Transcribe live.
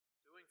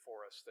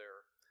us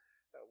there.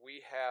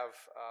 We have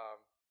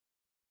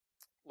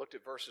looked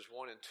at verses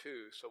 1 and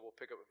 2, so we'll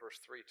pick up at verse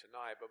 3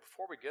 tonight. But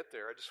before we get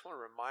there, I just want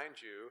to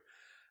remind you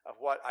of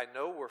what I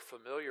know we're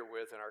familiar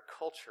with in our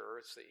culture.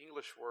 It's the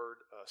English word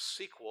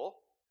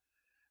sequel.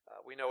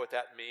 We know what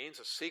that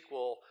means. A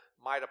sequel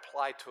might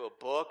apply to a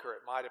book, or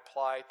it might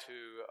apply to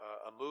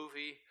a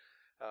movie,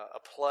 a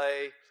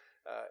play.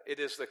 It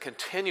is the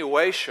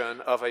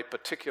continuation of a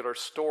particular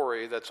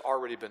story that's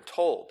already been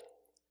told.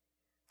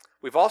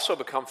 We've also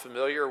become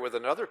familiar with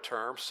another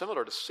term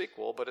similar to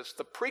sequel, but it's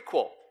the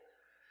prequel.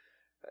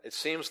 It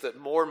seems that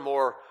more and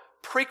more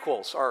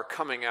prequels are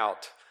coming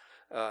out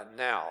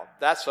now.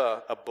 That's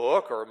a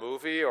book or a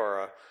movie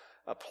or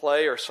a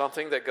play or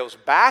something that goes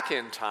back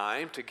in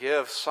time to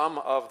give some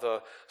of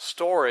the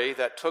story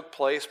that took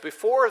place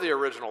before the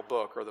original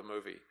book or the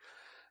movie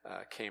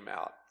came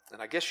out.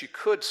 And I guess you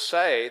could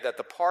say that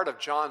the part of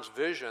John's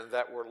vision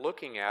that we're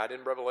looking at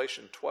in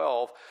Revelation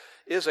 12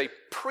 is a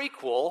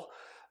prequel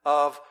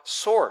of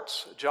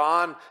sorts.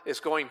 John is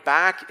going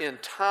back in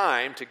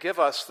time to give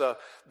us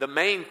the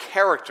main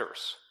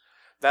characters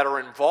that are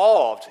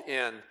involved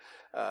in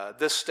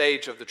this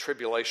stage of the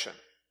tribulation,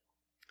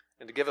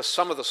 and to give us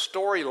some of the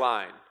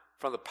storyline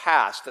from the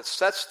past that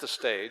sets the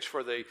stage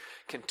for the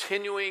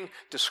continuing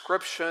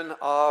description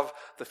of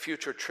the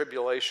future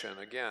tribulation.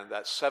 Again,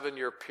 that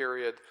 7-year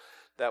period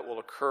that will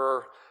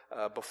occur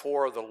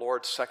before the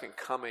Lord's second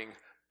coming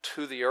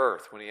to the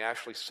earth, when he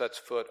actually sets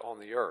foot on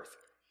the earth.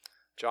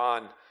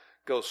 John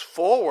goes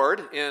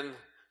forward in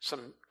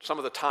some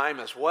of the time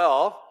as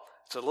well.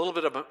 It's a little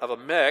bit of a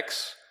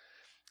mix.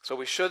 So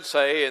we should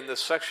say in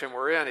this section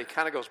we're in, he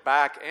kind of goes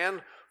back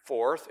and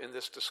forth in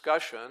this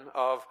discussion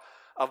of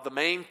the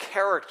main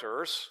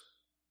characters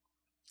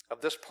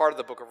of this part of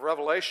the book of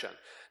Revelation.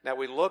 Now,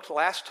 we looked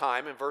last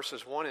time in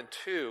verses 1 and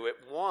 2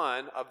 at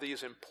one of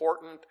these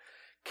important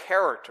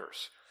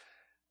characters,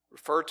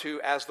 referred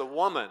to as the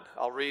woman.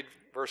 I'll read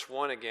verse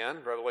 1 again,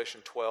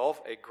 Revelation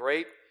 12. A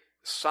great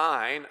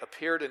sign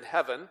appeared in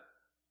heaven.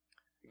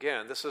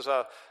 Again, this is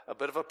a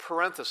bit of a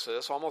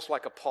parenthesis, almost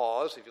like a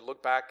pause. If you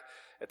look back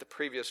at the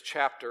previous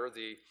chapter,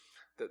 the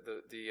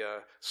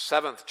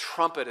seventh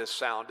trumpet has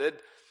sounded,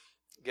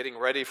 getting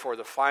ready for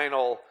the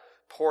final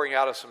pouring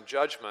out of some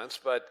judgments.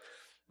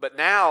 But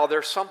now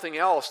there's something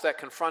else that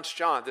confronts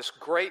John, this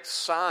great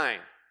sign.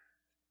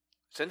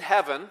 It's in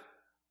heaven,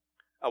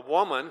 a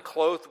woman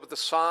clothed with the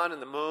sun and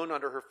the moon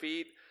under her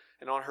feet,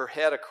 and on her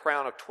head a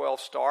crown of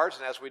 12 stars.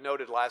 And as we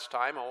noted last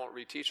time, I won't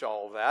reteach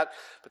all of that,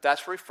 but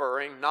that's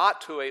referring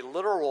not to a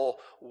literal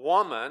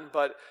woman,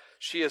 but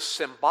she is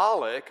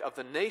symbolic of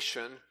the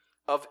nation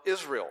of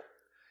Israel.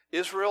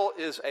 Israel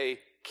is a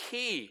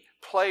key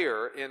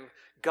player in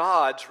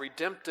God's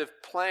redemptive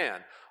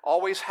plan,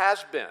 always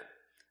has been,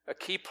 a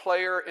key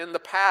player in the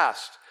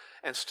past,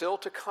 and still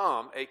to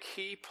come, a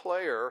key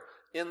player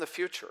in the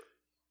future.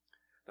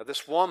 Now,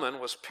 this woman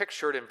was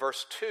pictured in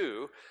verse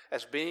 2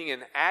 as being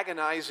in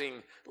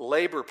agonizing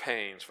labor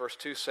pains. Verse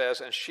 2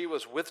 says, and she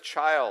was with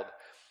child,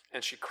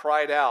 and she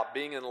cried out,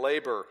 being in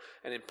labor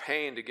and in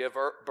pain to give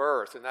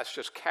birth. And that's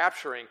just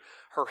capturing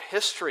her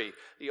history,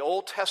 the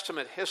Old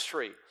Testament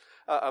history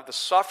of the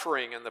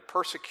suffering and the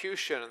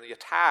persecution and the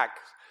attack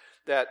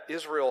that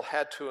Israel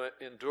had to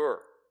endure.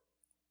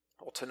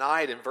 Well,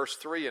 tonight in verse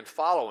 3 and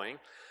following,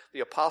 the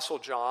Apostle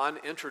John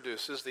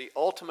introduces the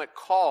ultimate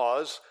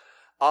cause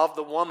of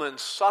the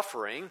woman's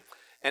suffering,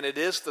 and it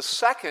is the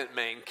second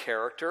main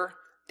character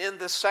in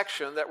this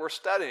section that we're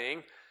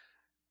studying,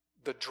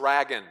 the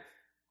dragon.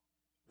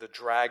 The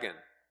dragon.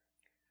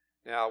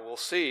 Now, we'll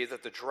see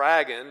that the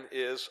dragon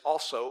is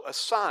also a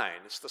sign.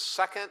 It's the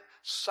second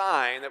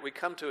sign that we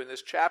come to in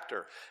this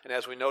chapter. And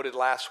as we noted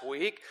last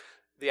week,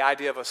 the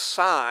idea of a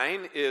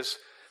sign is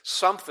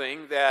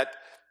something that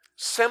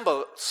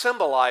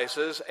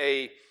symbolizes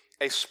a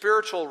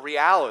spiritual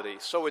reality.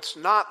 So it's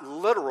not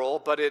literal,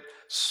 but it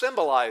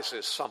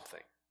symbolizes something.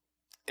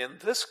 In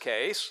this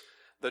case,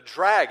 the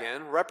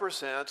dragon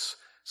represents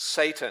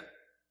Satan.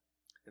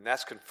 And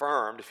that's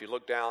confirmed if you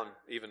look down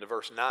even to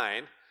verse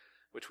 9,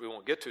 which we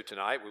won't get to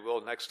tonight. We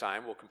will next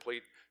time. We'll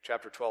complete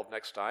chapter 12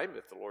 next time,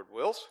 if the Lord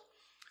wills.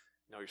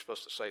 No, you're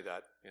supposed to say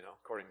that,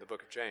 according to the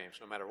book of James.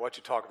 No matter what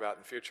you talk about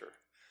in the future,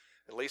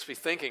 at least be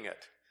thinking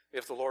it,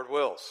 if the Lord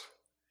wills.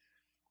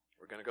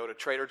 We're going to go to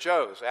Trader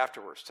Joe's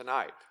afterwards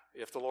tonight,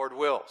 if the Lord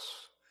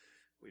wills.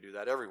 We do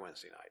that every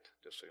Wednesday night,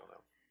 just so you'll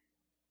know.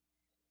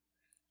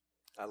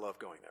 I love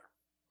going there.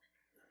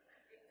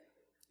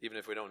 Even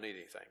if we don't need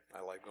anything,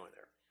 I like going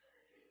there.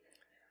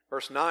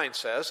 Verse 9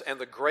 says, and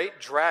the great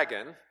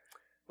dragon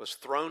was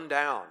thrown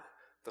down,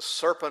 the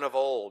serpent of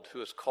old,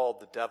 who is called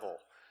the devil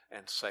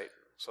and Satan.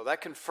 So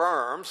that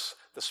confirms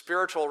the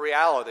spiritual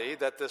reality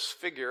that this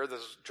figure,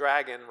 this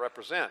dragon,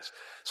 represents.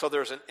 So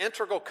there's an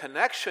integral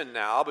connection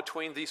now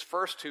between these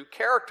first two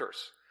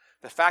characters.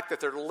 The fact that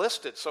they're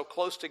listed so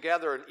close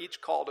together and each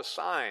called a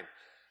sign.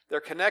 They're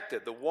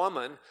connected, the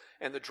woman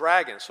and the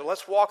dragon. So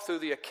let's walk through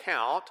the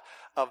account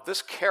of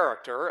this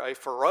character, a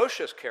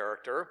ferocious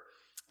character,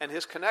 and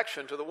his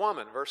connection to the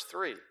woman. Verse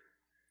 3.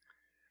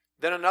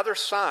 Then another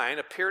sign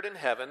appeared in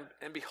heaven,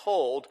 and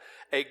behold,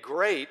 a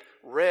great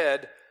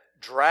red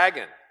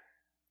dragon.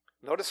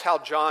 Notice how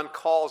John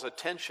calls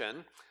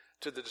attention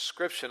to the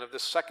description of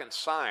this second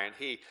sign.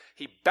 He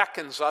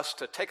beckons us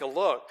to take a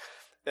look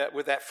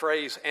with that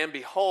phrase, and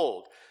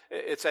behold.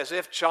 It's as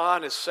if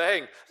John is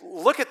saying,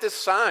 look at this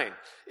sign.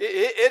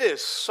 It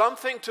is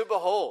something to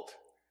behold.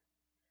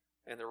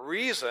 And the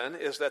reason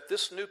is that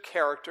this new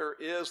character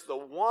is the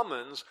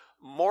woman's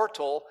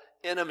mortal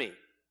enemy.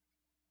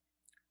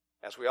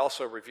 As we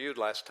also reviewed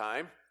last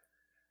time,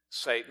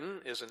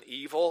 Satan is an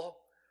evil,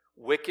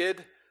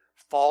 wicked,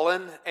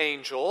 fallen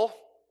angel,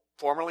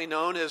 formerly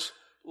known as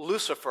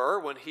Lucifer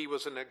when he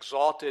was an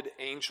exalted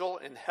angel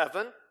in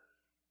heaven.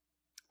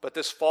 But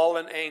this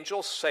fallen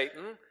angel,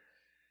 Satan,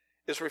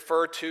 is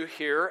referred to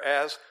here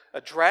as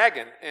a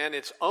dragon, and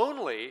it's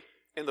only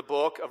in the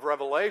book of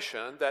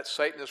Revelation that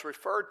Satan is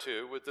referred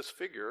to with this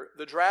figure,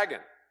 the dragon.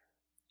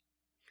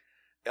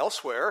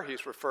 Elsewhere,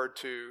 he's referred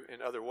to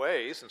in other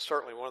ways, and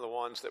certainly one of the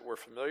ones that we're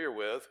familiar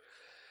with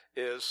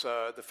is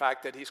the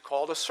fact that he's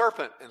called a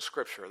serpent in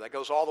Scripture. That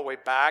goes all the way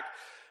back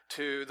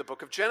to the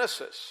book of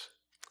Genesis.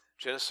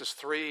 Genesis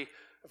 3,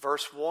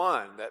 verse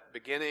 1, that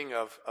beginning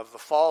of the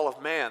fall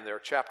of man there,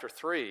 chapter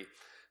 3.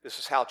 This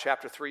is how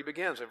chapter 3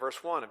 begins in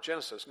verse 1 of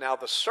Genesis. Now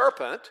the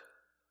serpent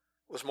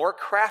was more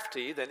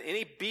crafty than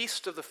any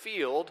beast of the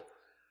field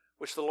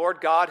which the Lord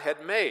God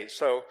had made.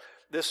 So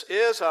this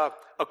is a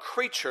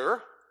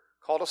creature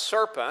called a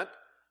serpent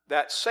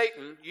that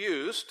Satan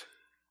used.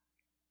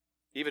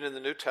 Even in the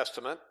New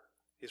Testament,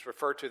 he's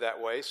referred to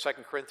that way. 2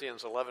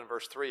 Corinthians 11,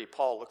 verse 3,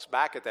 Paul looks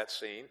back at that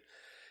scene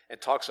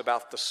and talks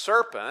about the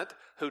serpent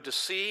who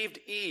deceived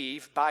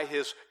Eve by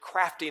his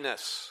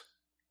craftiness.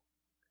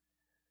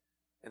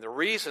 And the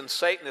reason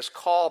Satan is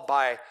called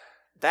by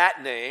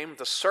that name,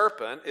 the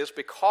serpent, is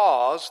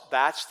because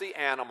that's the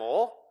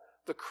animal,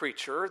 the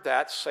creature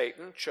that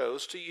Satan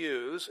chose to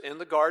use in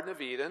the Garden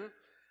of Eden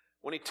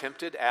when he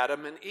tempted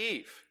Adam and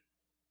Eve.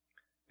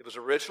 It was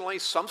originally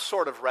some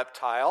sort of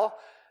reptile.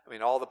 I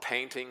mean, all the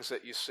paintings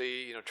that you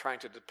see, trying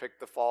to depict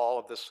the fall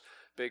of this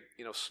big,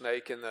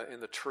 snake in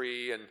the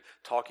tree and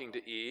talking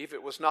to Eve.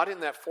 It was not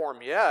in that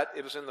form yet.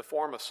 It was in the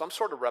form of some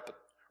sort of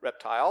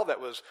reptile that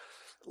was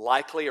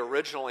likely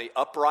originally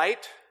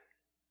upright,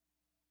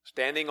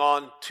 standing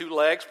on two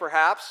legs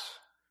perhaps.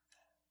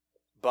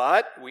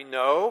 But we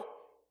know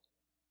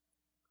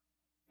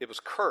it was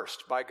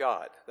cursed by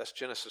God. That's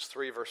Genesis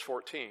 3, verse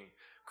 14.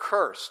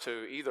 Cursed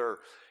to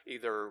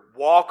either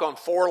walk on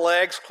four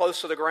legs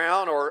close to the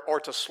ground or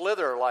to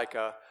slither like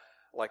a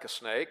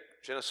snake.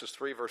 Genesis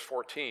 3, verse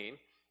 14.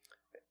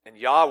 And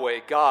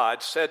Yahweh,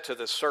 God, said to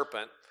the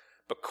serpent,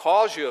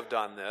 because you have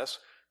done this,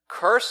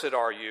 cursed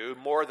are you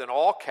more than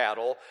all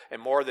cattle and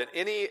more than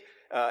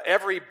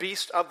every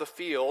beast of the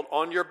field.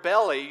 On your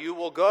belly you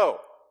will go,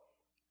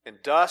 and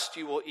dust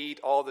you will eat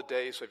all the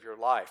days of your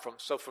life.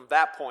 So from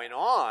that point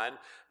on,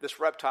 this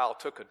reptile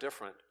took a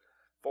different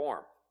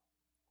form.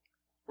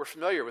 We're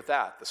familiar with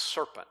that, the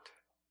serpent.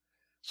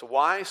 So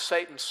why is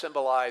Satan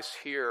symbolized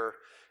here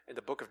in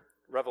the book of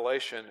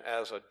Revelation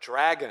as a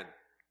dragon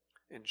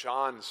in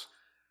John's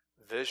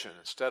vision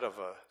instead of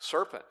a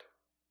serpent?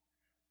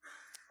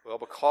 Well,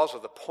 because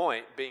of the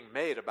point being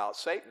made about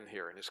Satan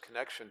here and his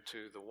connection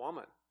to the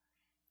woman,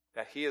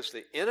 that he is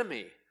the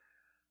enemy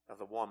of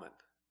the woman,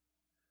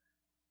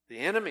 the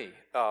enemy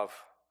of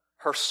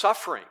her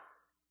suffering,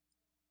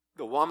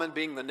 the woman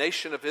being the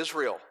nation of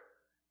Israel.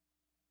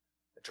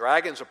 The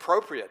dragon's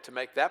appropriate to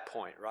make that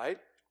point, right?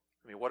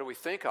 I mean, what do we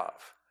think of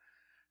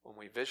when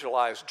we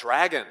visualize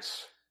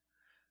dragons?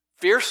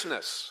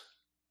 Fierceness.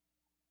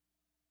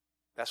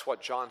 That's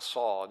what John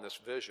saw in this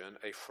vision,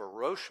 a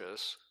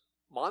ferocious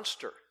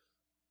monster.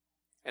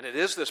 And it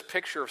is this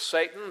picture of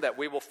Satan that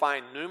we will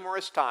find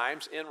numerous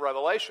times in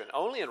Revelation.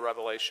 Only in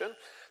Revelation,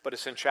 but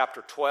it's in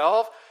chapter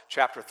 12,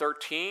 chapter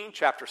 13,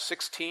 chapter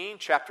 16,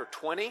 chapter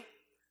 20.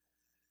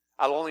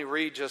 I'll only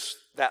read just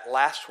that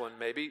last one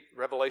maybe,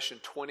 Revelation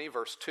 20,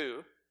 verse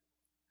 2.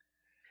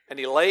 And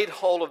he laid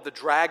hold of the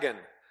dragon,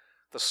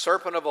 the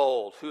serpent of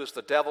old, who is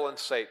the devil and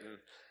Satan,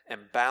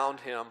 and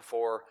bound him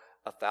for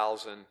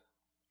 1,000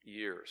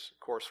 years. Of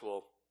course,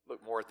 we'll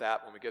look more at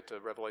that when we get to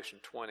Revelation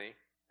 20.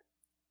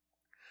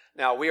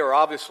 Now, we are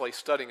obviously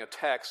studying a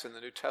text in the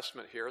New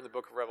Testament here, in the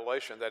book of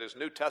Revelation, that is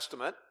New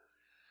Testament.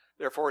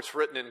 Therefore, it's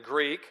written in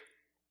Greek.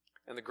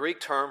 And the Greek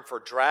term for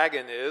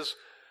dragon is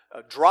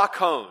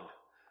drakon.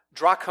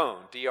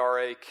 Drakon,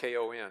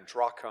 D-R-A-K-O-N.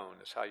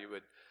 Drakon is how you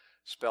would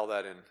spell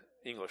that in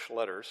English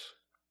letters.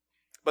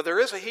 But there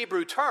is a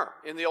Hebrew term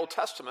in the Old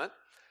Testament,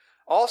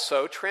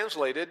 also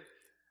translated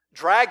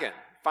dragon.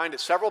 Find it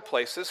several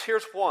places.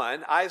 Here's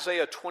one,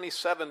 Isaiah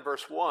 27,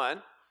 verse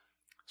 1,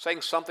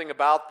 saying something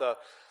about the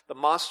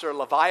monster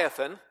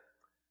Leviathan.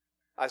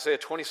 Isaiah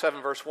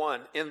 27, verse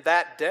 1, in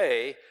that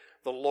day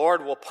the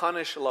Lord will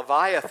punish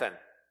Leviathan.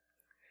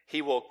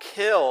 He will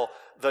kill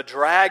the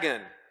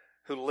dragon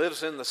who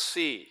lives in the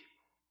sea.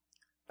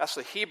 That's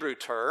the Hebrew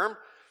term.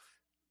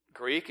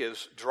 Greek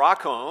is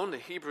drakon. The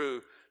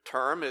Hebrew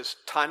term is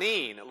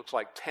tanin. It looks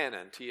like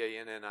tannin,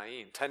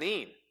 T-A-N-N-I-N,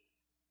 tanin.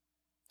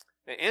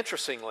 And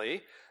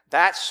interestingly,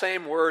 that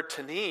same word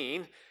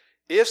tanin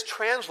is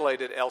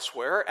translated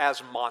elsewhere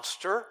as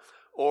monster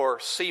or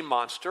sea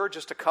monster.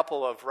 Just a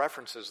couple of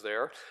references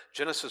there.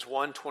 Genesis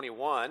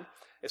 1:21,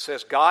 it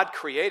says, God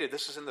created,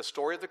 this is in the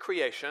story of the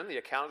creation, the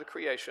account of the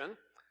creation,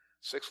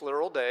 6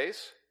 literal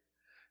days.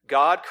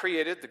 God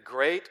created the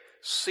great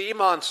sea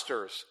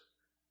monsters,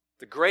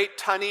 the great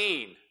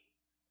tanin,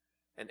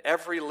 and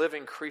every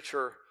living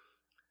creature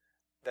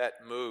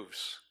that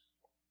moves.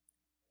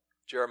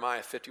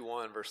 Jeremiah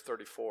 51, verse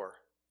 34.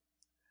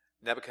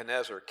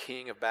 Nebuchadnezzar,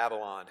 king of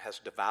Babylon, has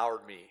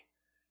devoured me.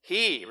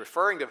 He,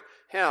 referring to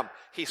him,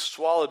 he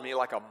swallowed me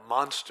like a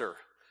monster,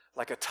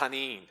 like a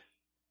tanin.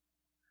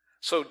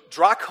 So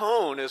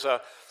drakon is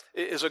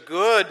a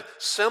good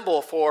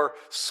symbol for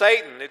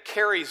Satan. It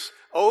carries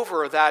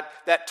over that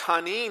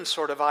tanin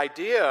sort of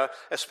idea,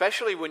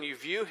 especially when you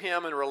view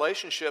him in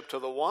relationship to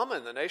the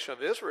woman, the nation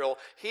of Israel.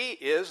 He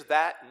is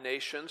that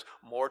nation's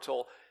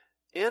mortal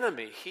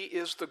enemy. He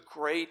is the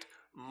great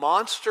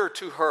monster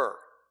to her,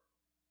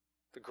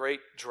 the great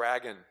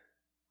dragon.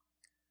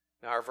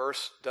 Now, our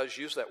verse does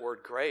use that word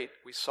great.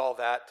 We saw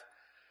that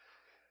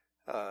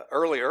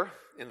earlier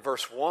in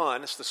verse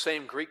 1. It's the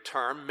same Greek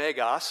term,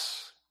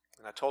 megas.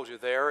 And I told you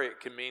there it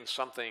can mean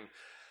something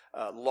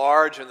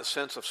large in the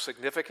sense of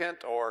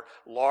significant or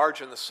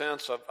large in the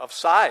sense of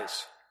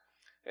size.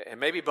 And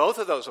maybe both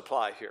of those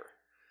apply here.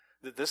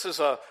 This is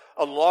a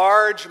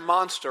large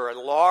monster, a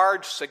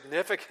large,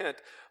 significant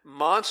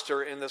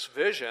monster in this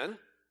vision.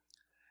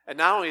 And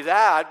not only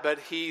that, but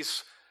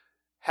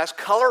has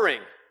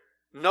coloring,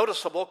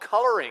 noticeable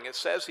coloring. It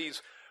says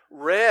he's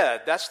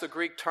red. That's the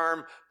Greek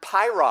term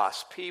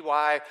pyros,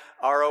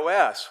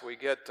 P-Y-R-O-S. We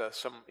get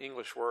some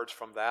English words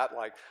from that,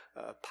 like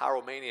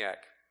pyromaniac.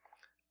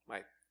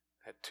 I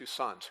had 2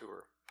 sons who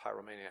were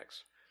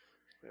pyromaniacs.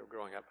 They were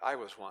growing up. I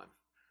was one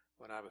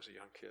when I was a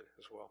young kid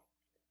as well.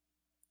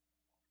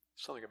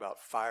 Something about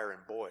fire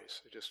and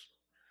boys. It just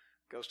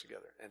goes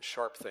together. And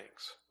sharp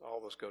things.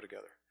 All those go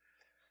together.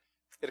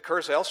 It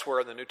occurs elsewhere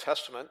in the New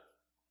Testament.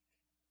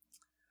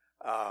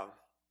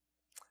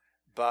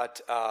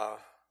 But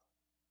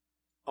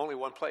only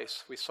one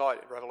place. We saw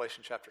it in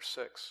Revelation chapter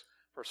 6,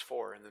 verse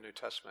 4 in the New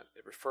Testament.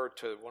 It referred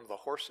to one of the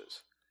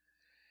horses.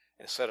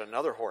 And it said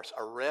another horse,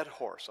 a red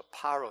horse, a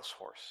pyros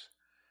horse,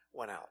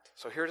 went out.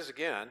 So here it is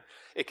again.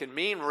 It can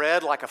mean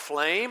red like a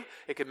flame.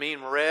 It can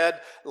mean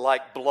red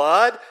like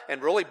blood.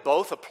 And really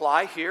both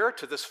apply here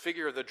to this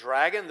figure of the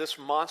dragon. This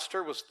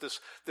monster was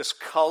this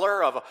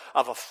color of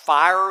a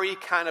fiery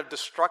kind of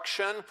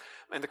destruction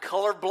and the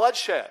color of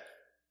bloodshed.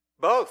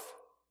 Both.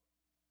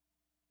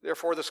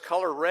 Therefore, this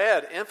color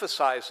red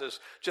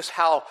emphasizes just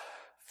how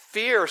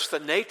fierce the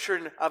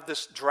nature of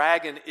this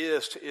dragon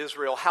is to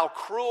Israel, how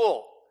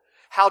cruel,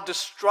 how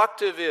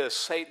destructive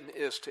Satan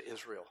is to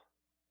Israel.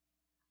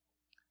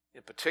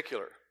 In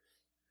particular,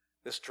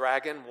 this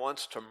dragon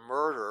wants to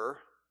murder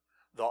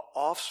the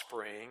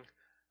offspring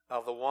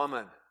of the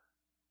woman,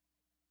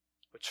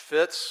 which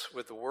fits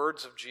with the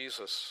words of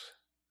Jesus,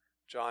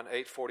 John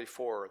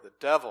 8:44. The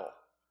devil,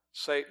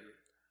 Satan,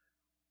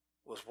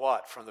 was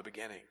what from the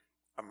beginning?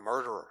 A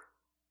murderer.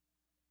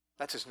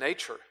 That's his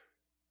nature.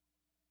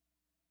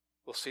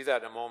 We'll see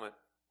that in a moment.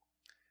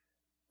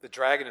 The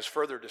dragon is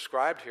further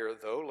described here,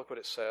 though. Look what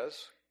it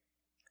says.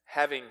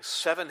 Having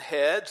 7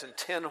 heads and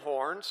 10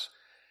 horns,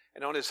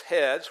 and on his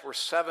heads were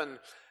 7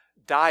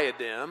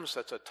 diadems.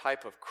 That's a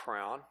type of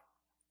crown.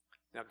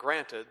 Now,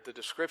 granted, the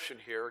description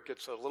here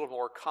gets a little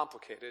more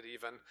complicated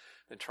even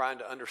than trying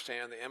to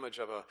understand the image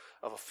of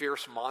a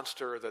fierce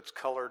monster that's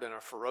colored in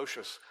a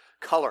ferocious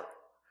color.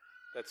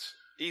 That's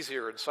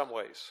easier in some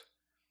ways.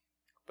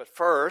 But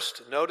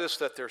first, notice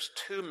that there's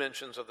 2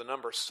 mentions of the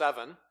number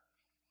 7.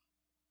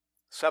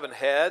 7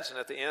 heads, and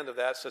at the end of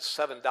that it says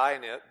 7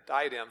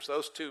 diadems.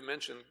 Those 2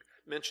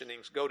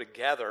 mentionings go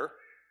together.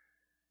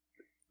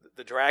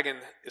 The dragon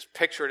is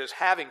pictured as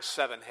having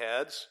 7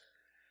 heads,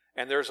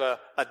 and there's a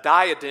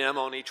diadem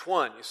on each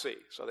one, you see,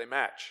 so they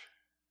match.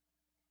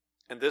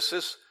 And this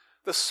is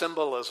the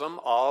symbolism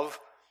of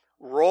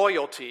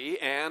royalty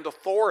and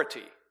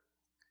authority.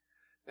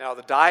 Now,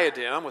 the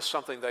diadem was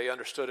something they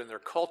understood in their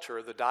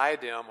culture. The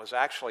diadem was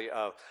actually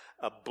a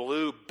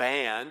blue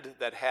band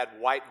that had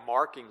white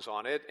markings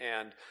on it,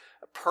 and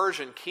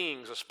Persian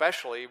kings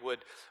especially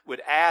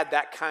would add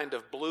that kind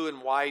of blue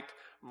and white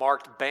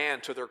marked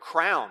band to their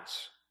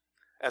crowns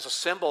as a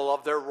symbol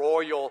of their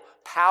royal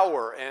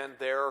power and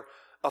their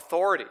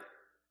authority.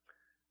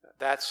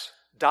 That's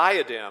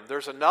diadem.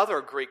 There's another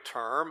Greek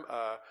term,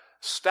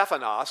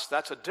 Stephanos.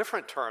 That's a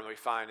different term we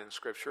find in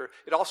Scripture.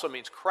 It also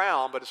means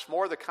crown, but it's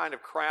more the kind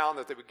of crown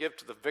that they would give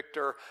to the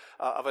victor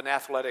of an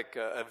athletic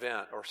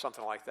event or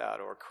something like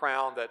that, or a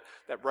crown that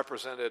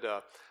represented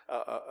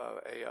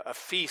a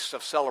feast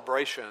of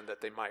celebration that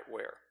they might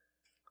wear.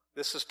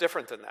 This is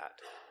different than that.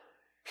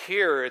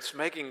 Here it's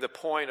making the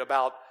point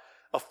about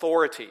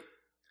authority.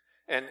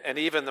 And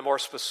even the more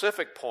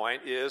specific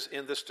point is,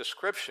 in this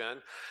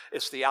description,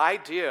 it's the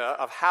idea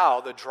of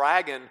how the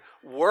dragon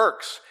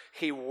works.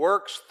 He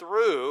works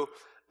through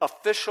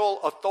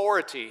official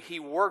authority. He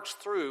works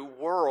through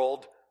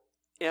world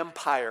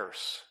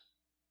empires.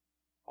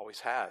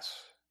 Always has,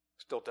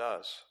 still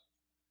does.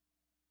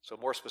 So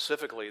more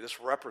specifically, this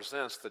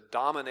represents the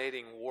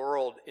dominating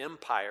world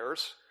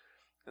empires.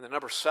 And the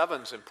number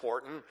 7 is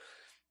important.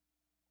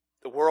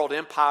 The world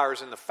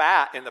empires in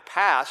the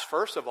past,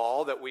 first of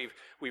all, that we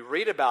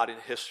read about in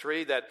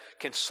history that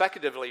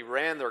consecutively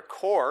ran their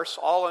course,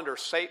 all under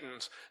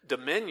Satan's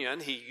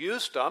dominion. He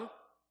used them.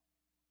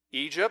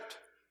 Egypt,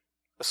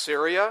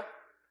 Assyria,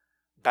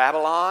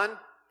 Babylon,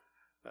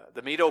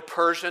 the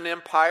Medo-Persian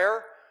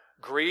Empire,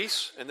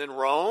 Greece, and then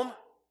Rome,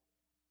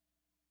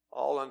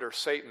 all under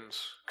Satan's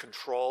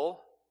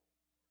control.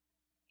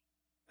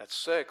 That's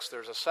 6.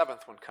 There's a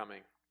 7th one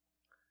coming.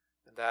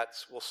 And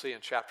that's, we'll see in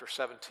chapter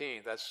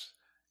 17, that's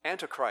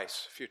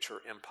Antichrist's future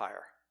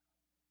empire.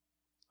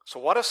 So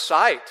what a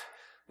sight.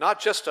 Not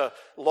just a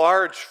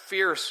large,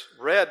 fierce,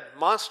 red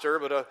monster,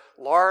 but a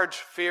large,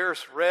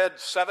 fierce, red,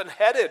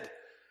 7-headed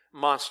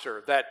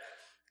monster that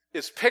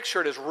is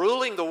pictured as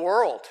ruling the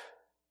world.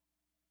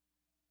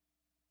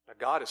 Now,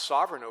 God is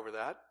sovereign over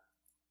that.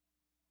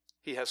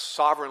 He has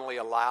sovereignly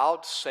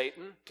allowed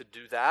Satan to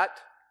do that.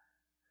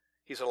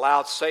 He's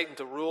allowed Satan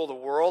to rule the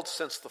world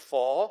since the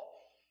fall,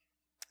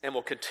 and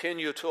will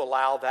continue to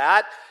allow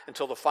that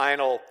until the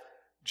final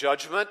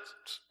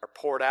judgments are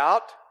poured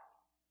out.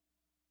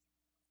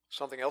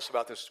 Something else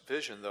about this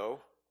vision,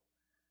 though.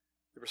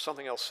 There was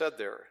something else said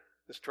there.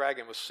 This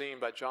dragon was seen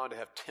by John to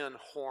have 10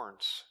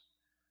 horns.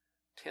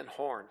 10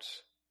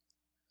 horns.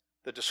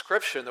 The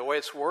description, the way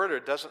it's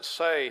worded, doesn't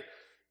say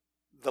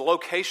the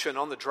location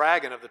on the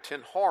dragon of the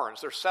 10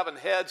 horns. There's 7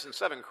 heads and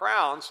 7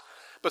 crowns,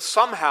 but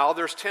somehow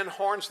there's 10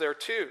 horns there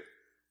too.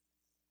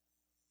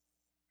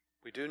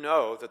 We do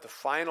know that the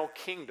final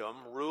kingdom,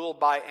 ruled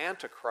by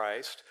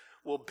Antichrist,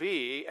 will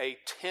be a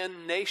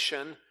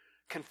 10-nation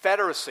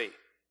confederacy.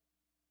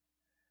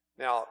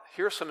 Now,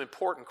 here's some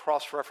important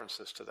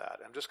cross-references to that.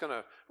 I'm just going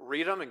to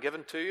read them and give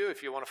them to you.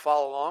 If you want to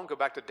follow along, go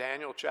back to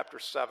Daniel chapter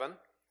 7.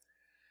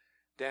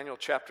 Daniel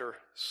chapter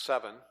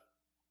 7.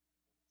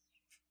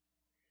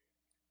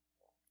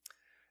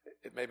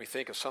 It made me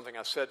think of something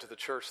I said to the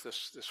church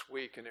this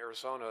week in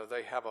Arizona.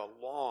 They have a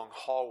long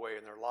hallway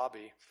in their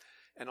lobby,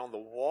 and on the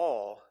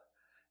wall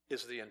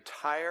is the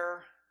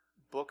entire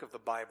book of the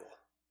Bible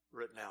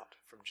written out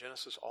from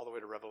Genesis all the way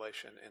to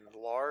Revelation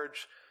in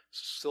large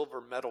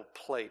silver metal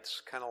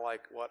plates, kind of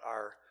like what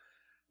our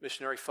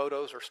missionary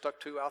photos are stuck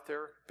to out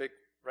there, big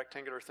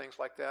rectangular things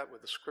like that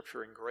with the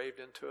scripture engraved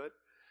into it.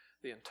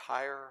 The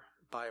entire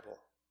Bible,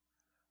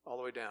 all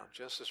the way down,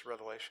 Genesis,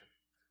 Revelation.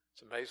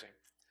 It's amazing.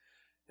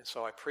 And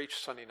so I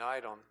preached Sunday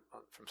night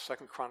from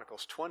 2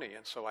 Chronicles 20,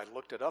 and so I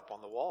looked it up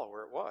on the wall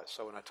where it was.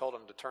 So when I told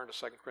them to turn to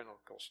 2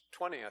 Chronicles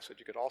 20, I said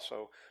you could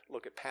also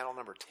look at panel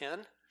number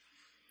 10.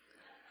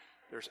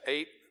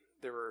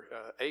 There were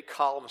 8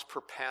 columns per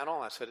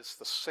panel. I said it's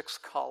the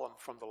 6th column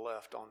from the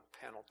left on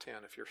panel 10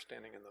 if you're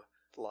standing in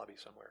the lobby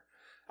somewhere.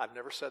 I've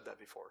never said that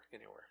before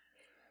anywhere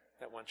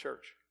at one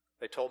church.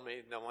 They told me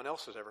no one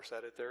else has ever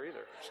said it there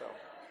either. So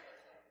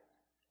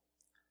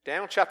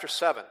Daniel chapter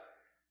 7.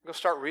 I'm going to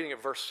start reading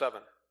at verse 7.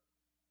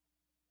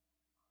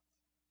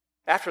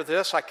 After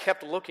this, I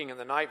kept looking in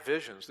the night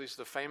visions. These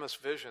are the famous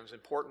visions,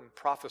 important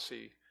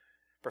prophecy,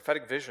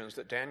 prophetic visions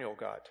that Daniel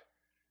got.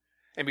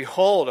 And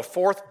behold, a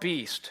 4th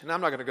beast. And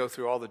I'm not going to go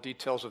through all the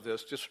details of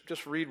this.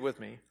 Just read with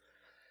me.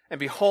 And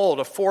behold,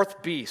 a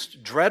 4th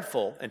beast,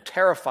 dreadful and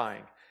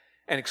terrifying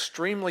and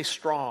extremely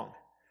strong.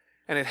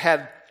 And it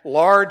had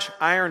large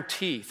iron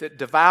teeth. It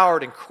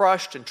devoured and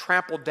crushed and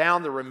trampled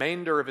down the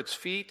remainder of its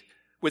feet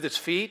with its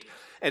feet.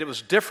 And it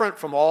was different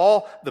from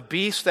all the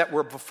beasts that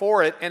were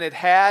before it. And it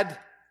had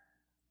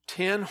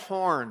 10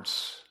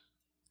 horns.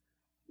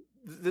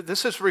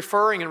 This is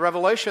referring in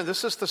Revelation,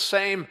 this is the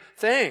same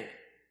thing.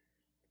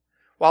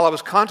 While I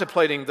was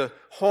contemplating the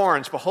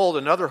horns, behold,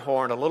 another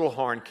horn, a little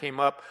horn, came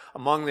up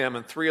among them,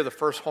 and 3 of the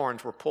first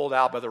horns were pulled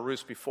out by the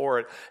roots before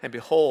it. And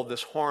behold,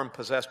 this horn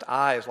possessed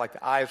eyes like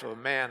the eyes of a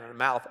man, and a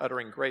mouth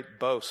uttering great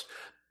boasts.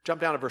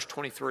 Jump down to verse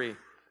 23.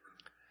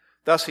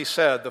 Thus he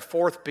said, the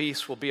 4th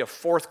beast will be a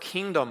 4th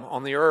kingdom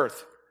on the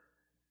earth.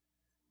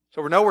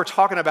 So we know we're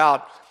talking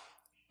about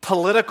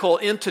political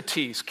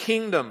entities,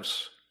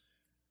 kingdoms,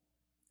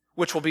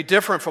 which will be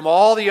different from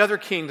all the other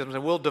kingdoms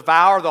and will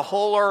devour the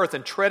whole earth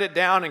and tread it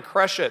down and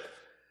crush it.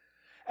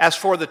 As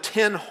for the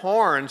 10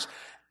 horns,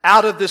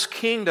 out of this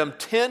kingdom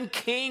 10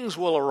 kings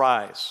will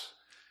arise.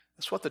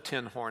 That's what the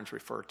 10 horns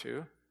refer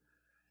to.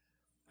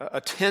 A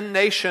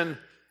 10-nation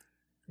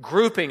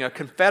grouping, a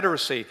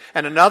confederacy,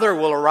 and another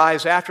will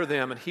arise after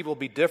them, and he will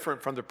be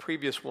different from the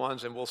previous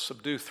ones and will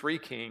subdue 3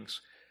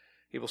 kings.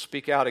 He will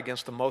speak out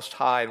against the Most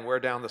High and wear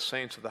down the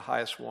saints of the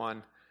Highest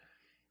One.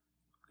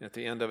 At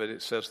the end of it,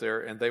 it says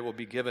there, and they will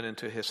be given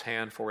into his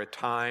hand for a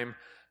time,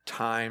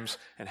 times,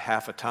 and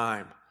half a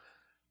time.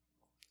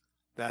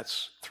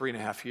 That's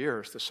 3.5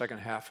 years, the second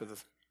half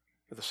of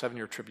the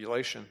 7-year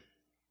tribulation.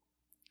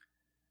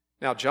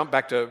 Now jump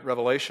back to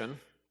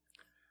Revelation.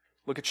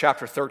 Look at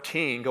chapter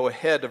 13. Go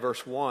ahead to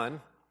verse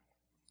 1.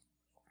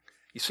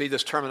 You see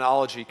this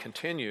terminology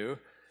continue.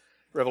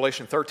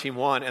 Revelation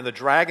 13:1, and the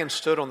dragon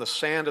stood on the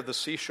sand of the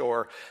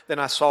seashore. Then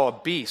I saw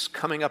a beast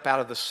coming up out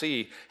of the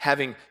sea,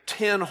 having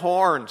 10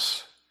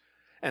 horns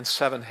and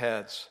 7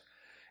 heads.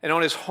 And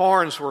on his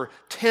horns were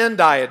 10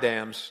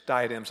 diadems.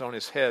 Diadems on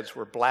his heads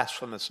were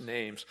blasphemous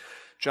names.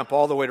 Jump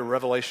all the way to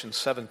Revelation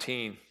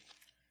 17.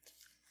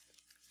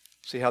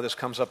 See how this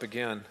comes up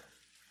again.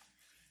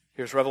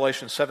 Here's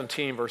Revelation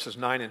 17, verses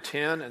 9 and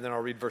 10, and then I'll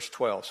read verse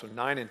 12. So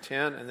 9 and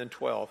 10, and then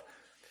 12.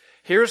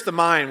 Here's the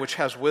mind which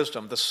has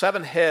wisdom. The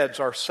 7 heads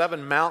are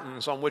 7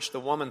 mountains on which the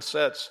woman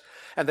sits,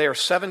 and they are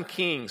 7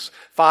 kings.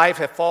 5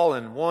 have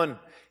fallen. 1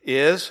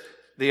 is,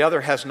 the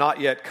other has not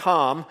yet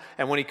come,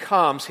 and when he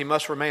comes, he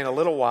must remain a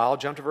little while.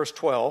 Jump to verse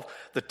 12.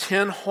 The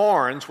 10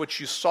 horns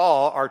which you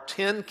saw are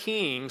 10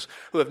 kings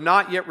who have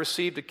not yet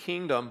received a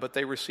kingdom, but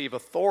they receive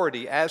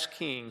authority as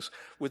kings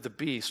with the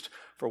beast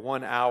for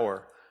 1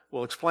 hour.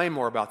 We'll explain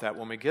more about that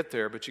when we get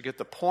there, but you get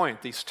the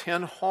point. These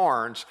 10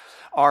 horns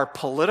are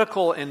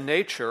political in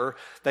nature.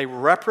 They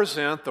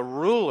represent the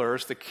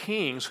rulers, the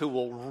kings, who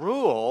will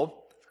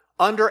rule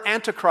under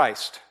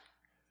Antichrist.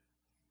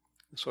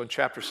 So in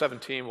chapter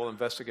 17, we'll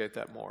investigate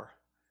that more.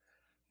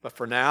 But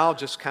for now,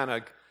 just kind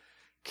of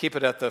keep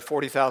it at the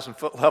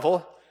 40,000-foot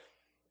level.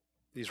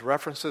 These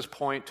references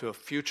point to a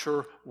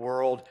future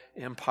world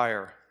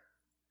empire.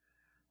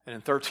 And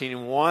in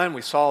 13:1,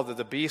 we saw that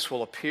the beast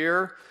will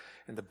appear.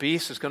 And the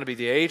beast is going to be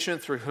the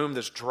agent through whom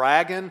this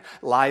dragon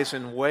lies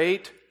in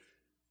wait.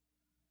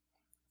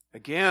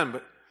 Again,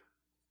 but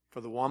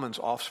for the woman's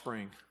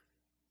offspring.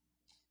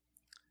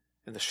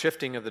 And the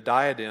shifting of the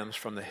diadems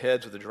from the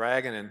heads of the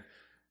dragon in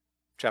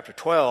chapter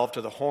 12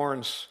 to the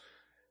horns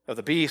of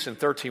the beast in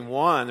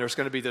 13:1, there's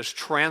going to be this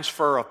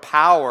transfer of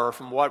power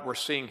from what we're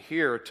seeing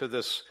here to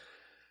this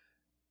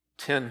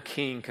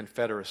 10-king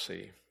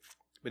confederacy.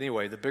 But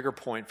anyway, the bigger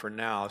point for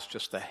now is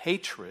just the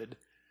hatred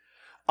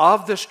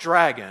of this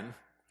dragon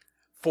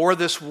for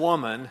this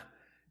woman,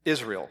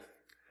 Israel.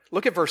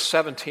 Look at verse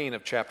 17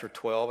 of chapter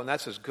 12, and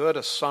that's as good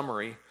a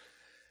summary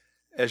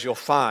as you'll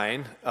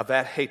find of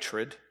that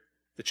hatred.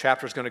 The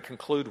chapter is going to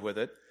conclude with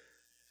it.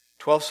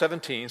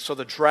 12:17, so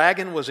the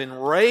dragon was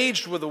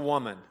enraged with the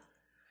woman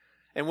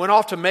and went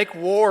off to make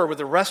war with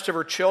the rest of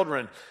her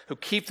children who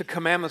keep the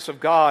commandments of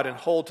God and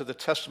hold to the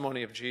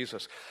testimony of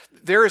Jesus.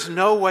 There is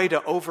no way to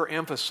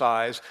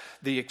overemphasize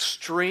the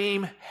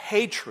extreme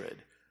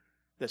hatred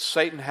that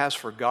Satan has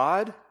for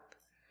God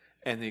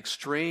and the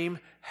extreme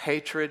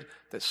hatred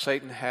that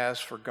Satan has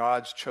for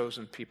God's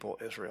chosen people,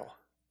 Israel.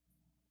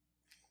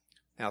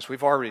 Now, as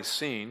we've already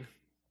seen,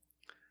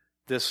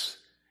 this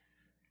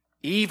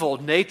evil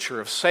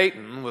nature of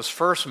Satan was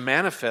first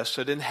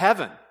manifested in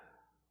heaven.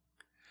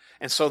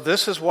 And so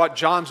this is what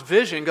John's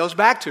vision goes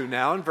back to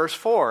now in verse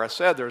 4. I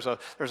said there's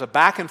a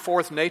back and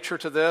forth nature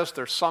to this.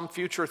 There's some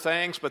future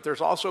things, but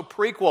there's also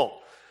prequel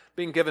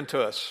being given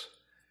to us.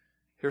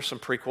 Here's some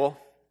prequel.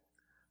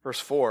 Verse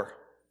 4,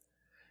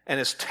 and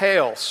his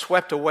tail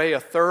swept away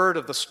 1/3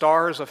 of the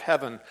stars of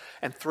heaven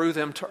and threw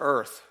them to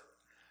earth.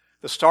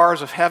 The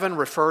stars of heaven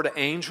refer to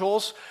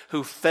angels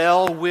who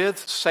fell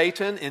with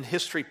Satan in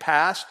history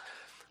past.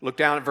 Look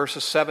down at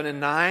verses 7 and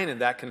 9,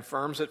 and that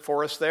confirms it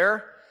for us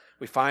there.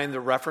 We find the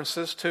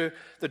references to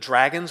the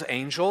dragon's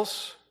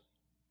angels.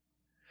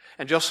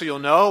 And just so you'll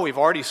know, we've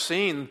already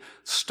seen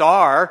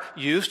star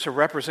used to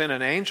represent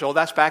an angel.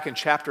 That's back in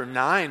chapter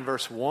 9,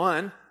 verse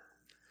 1.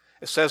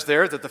 It says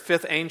there that the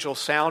 5th angel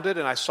sounded,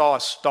 and I saw a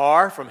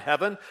star from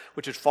heaven,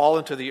 which had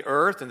fallen to the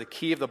earth, and the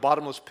key of the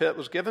bottomless pit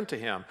was given to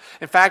him.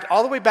 In fact,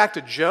 all the way back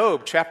to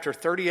Job, chapter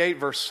 38,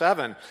 verse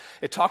 7,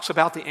 it talks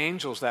about the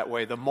angels that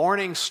way. The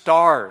morning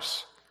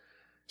stars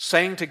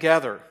sang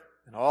together,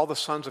 and all the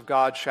sons of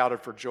God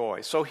shouted for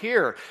joy. So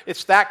here,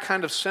 it's that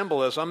kind of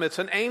symbolism. It's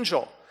an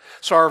angel.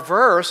 So our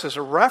verse is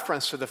a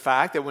reference to the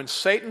fact that when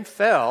Satan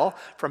fell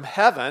from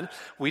heaven,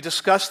 we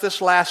discussed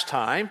this last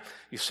time.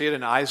 You see it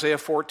in Isaiah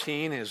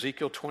 14 and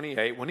Ezekiel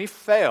 28. When he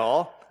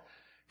fell,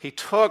 he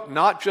took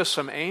not just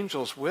some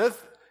angels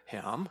with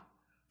him,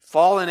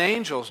 fallen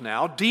angels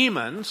now,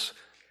 demons.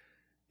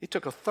 He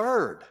took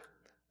 1/3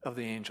 of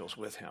the angels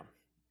with him.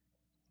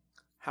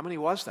 How many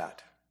was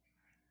that?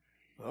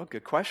 Well,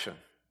 good question.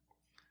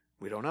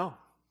 We don't know.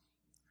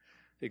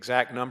 The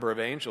exact number of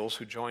angels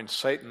who joined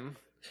Satan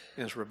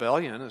in his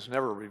rebellion is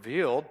never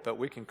revealed, but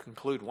we can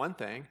conclude one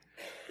thing.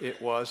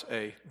 It was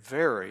a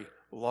very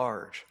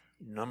large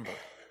number.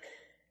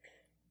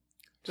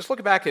 Just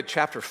look back at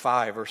chapter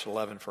 5, verse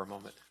 11 for a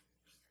moment.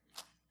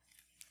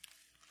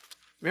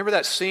 Remember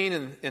that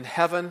scene in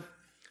heaven?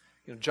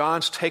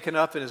 John's taken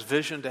up in his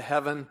vision to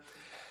heaven,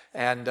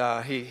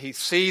 and he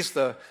sees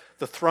the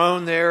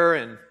throne there,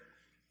 and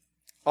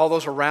all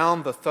those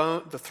around the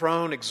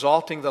throne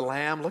exalting the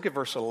Lamb. Look at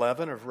verse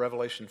 11 of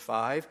Revelation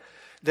 5.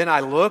 Then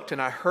I looked,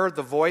 and I heard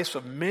the voice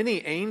of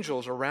many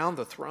angels around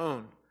the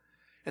throne,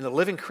 and the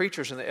living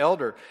creatures and the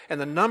elder, and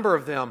the number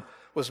of them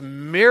was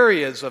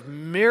myriads of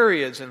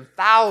myriads and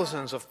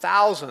thousands of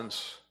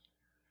thousands.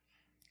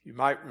 You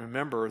might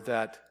remember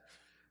that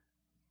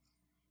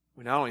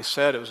we not only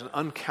said it was an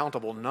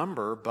uncountable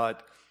number,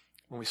 but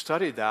when we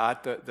studied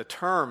that, the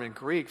term in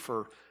Greek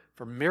for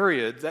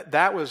myriad,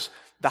 that was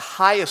the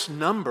highest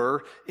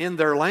number in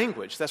their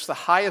language. That's the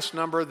highest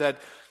number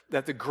that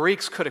the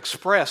Greeks could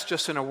express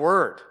just in a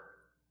word,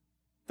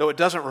 though it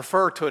doesn't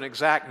refer to an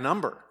exact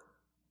number.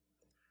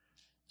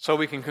 So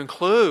we can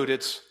conclude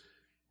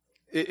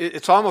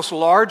it's almost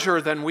larger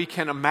than we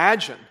can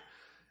imagine,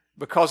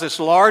 because it's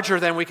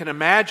larger than we can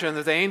imagine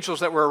that the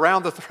angels that were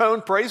around the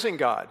throne praising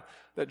God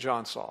that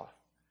John saw.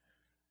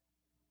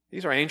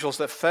 These are angels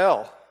that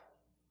fell.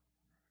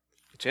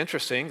 It's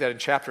interesting that in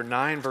chapter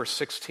 9, verse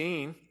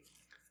 16,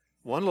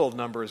 one little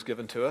number is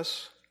given to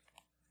us.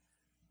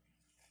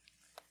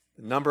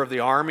 The number of the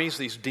armies,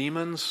 these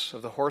demons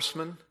of the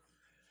horsemen,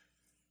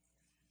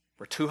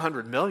 were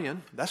 200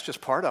 million. That's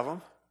just part of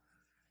them.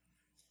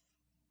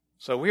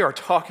 So we are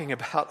talking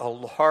about a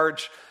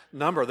large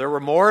number. There were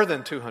more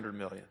than 200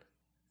 million.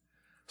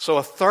 So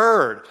a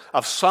third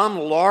of some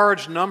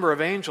large number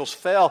of angels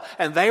fell,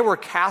 and they were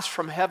cast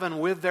from heaven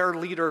with their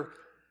leader,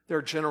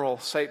 their general,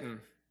 Satan,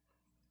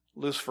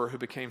 Lucifer, who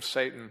became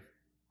Satan.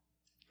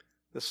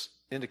 This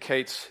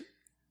indicates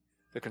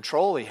the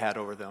control he had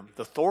over them,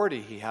 the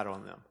authority he had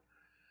on them,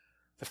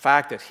 the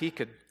fact that he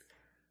could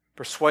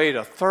persuade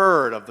a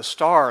third of the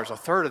stars, a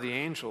third of the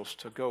angels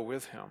to go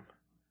with him.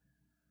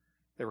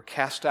 They were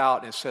cast out,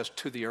 and it says,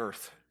 to the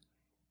earth.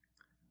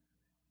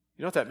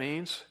 You know what that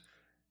means?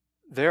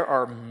 There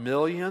are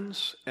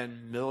millions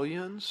and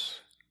millions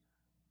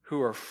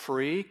who are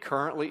free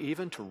currently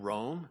even to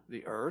roam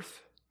the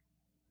earth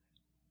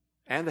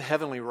and the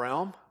heavenly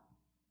realm.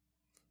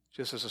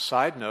 Just as a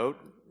side note,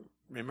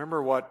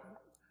 remember what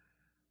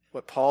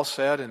Paul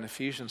said in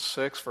Ephesians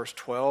 6, verse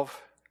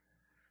 12?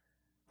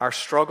 Our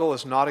struggle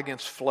is not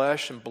against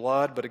flesh and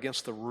blood, but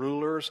against the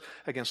rulers,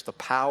 against the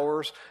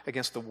powers,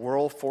 against the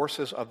world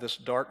forces of this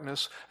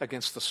darkness,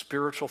 against the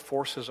spiritual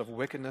forces of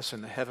wickedness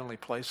in the heavenly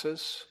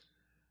places.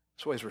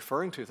 That's what he's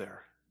referring to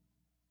there.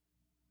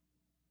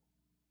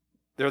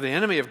 They're the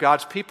enemy of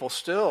God's people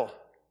still,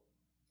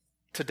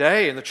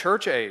 today in the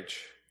church age,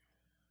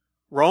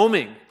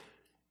 roaming,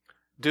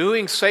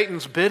 doing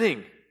Satan's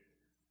bidding.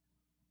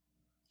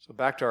 So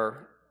back to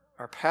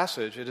our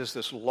passage, it is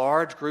this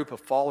large group of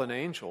fallen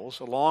angels,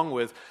 along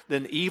with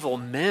then evil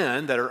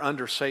men that are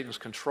under Satan's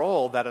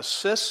control, that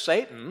assist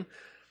Satan,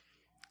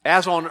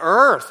 as on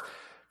earth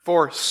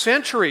for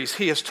centuries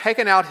he has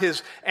taken out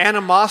his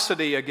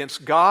animosity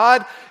against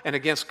God and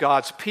against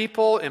God's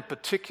people, in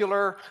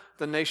particular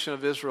the nation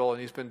of Israel, and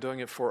he's been doing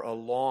it for a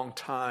long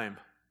time.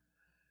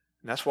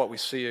 And that's what we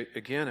see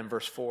again in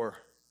verse 4.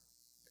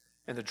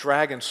 And the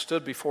dragon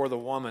stood before the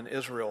woman,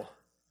 Israel,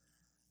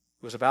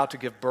 who was about to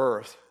give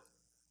birth.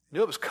 He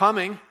knew it was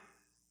coming,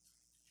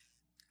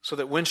 so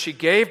that when she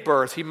gave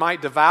birth, he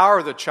might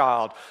devour the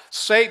child.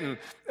 Satan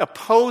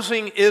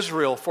opposing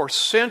Israel for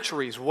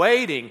centuries,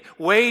 waiting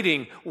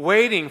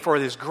for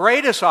this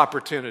greatest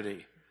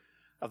opportunity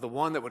of the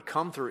one that would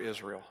come through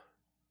Israel.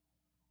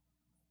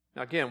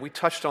 Now again, we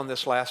touched on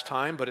this last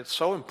time, but it's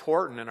so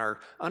important in our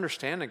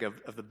understanding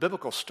of the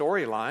biblical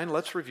storyline.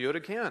 Let's review it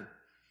again.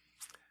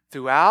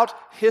 Throughout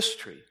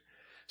history,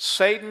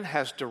 Satan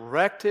has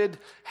directed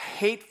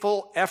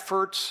hateful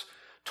efforts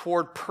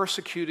toward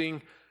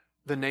persecuting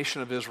the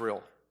nation of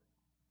Israel,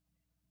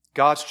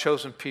 God's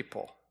chosen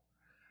people,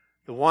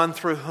 the one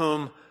through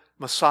whom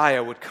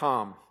Messiah would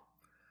come,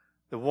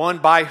 the one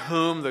by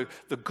whom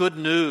the good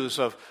news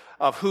of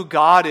who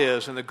God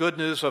is and the good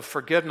news of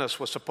forgiveness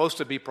was supposed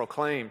to be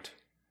proclaimed.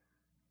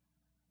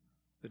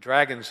 The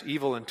dragon's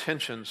evil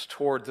intentions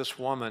toward this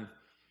woman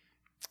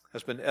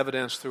has been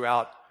evidenced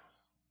throughout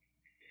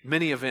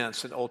many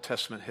events in Old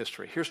Testament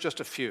history. Here's just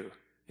a few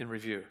in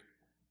review.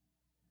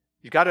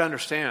 You've got to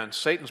understand,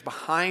 Satan's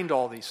behind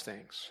all these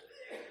things.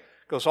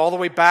 It goes all the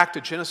way back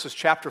to Genesis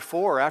chapter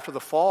 4, after the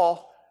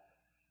fall.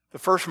 The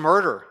first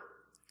murder.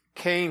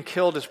 Cain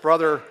killed his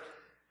brother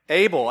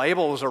Abel.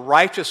 Abel was a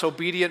righteous,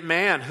 obedient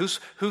man.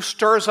 Who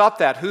stirs up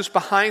that? Who's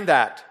behind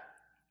that?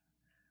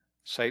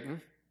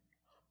 Satan.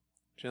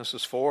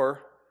 Genesis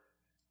 4,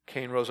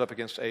 Cain rose up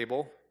against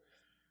Abel.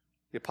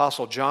 The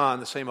Apostle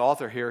John, the same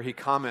author here, he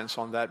comments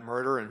on that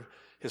murder in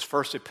his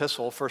first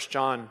epistle, 1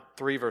 John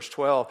 3, verse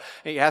 12.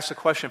 And he asks the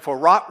question, for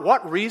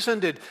what reason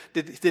did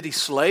he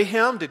slay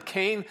him? Did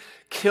Cain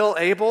kill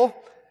Abel?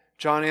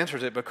 John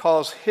answers it,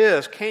 because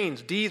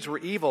Cain's deeds were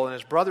evil and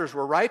his brothers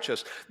were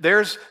righteous.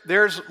 There's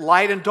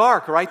light and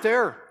dark right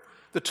there.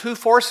 The two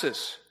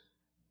forces.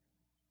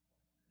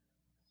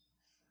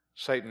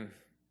 Satan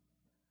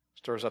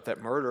stirs up that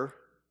murder.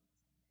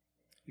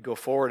 You go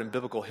forward in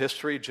biblical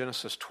history,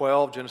 Genesis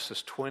 12,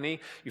 Genesis 20,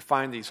 you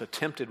find these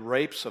attempted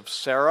rapes of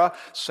Sarah.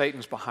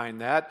 Satan's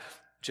behind that.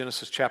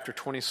 Genesis chapter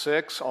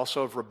 26,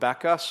 also of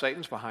Rebekah.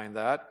 Satan's behind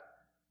that.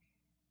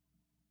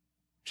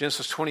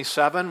 Genesis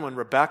 27, when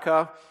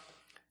Rebekah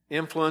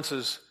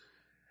influences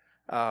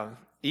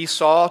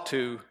Esau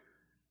to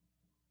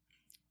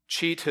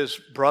cheat his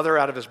brother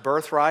out of his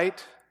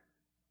birthright.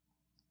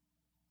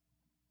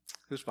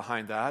 Who's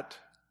behind that?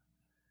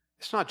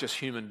 It's not just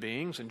human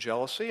beings and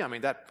jealousy. I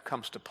mean, that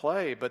comes to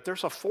play, but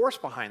there's a force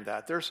behind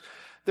that. There's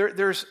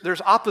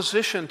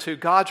opposition to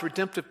God's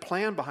redemptive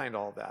plan behind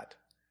all that.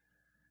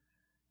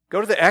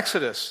 Go to the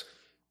Exodus.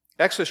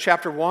 Exodus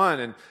chapter 1,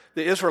 and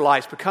the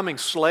Israelites becoming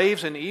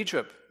slaves in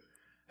Egypt.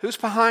 Who's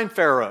behind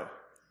Pharaoh?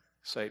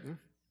 Satan.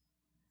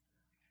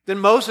 Then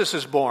Moses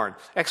is born.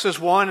 Exodus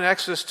 1 and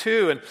Exodus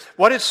 2. And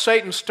what did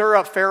Satan stir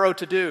up Pharaoh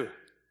to do?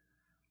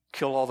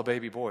 Kill all the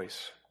baby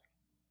boys,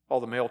 all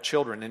the male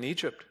children in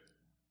Egypt.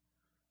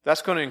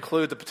 That's going to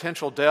include the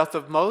potential death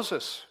of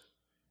Moses.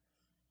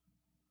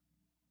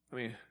 I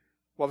mean,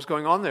 what was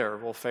going on there?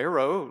 Well,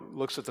 Pharaoh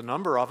looks at the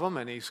number of them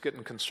and he's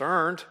getting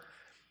concerned.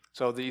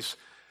 So these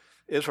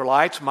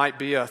Israelites might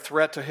be a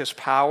threat to his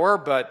power,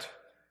 but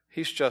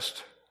he's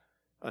just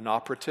an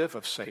operative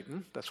of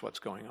Satan. That's what's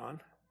going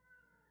on.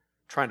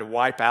 Trying to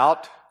wipe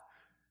out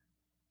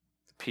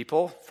the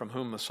people from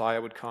whom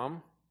Messiah would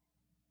come.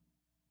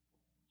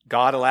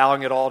 God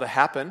allowing it all to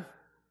happen.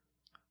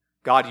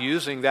 God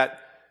using that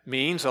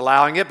means,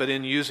 allowing it, but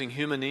in using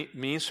human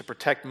means to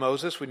protect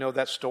Moses. We know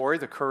that story,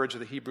 the courage of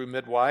the Hebrew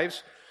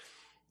midwives.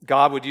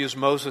 God would use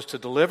Moses to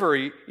deliver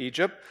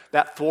Egypt.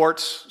 That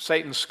thwarts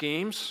Satan's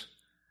schemes.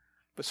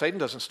 But Satan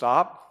doesn't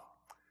stop.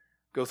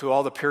 Go through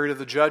all the period of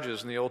the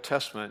judges in the Old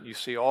Testament. You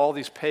see all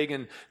these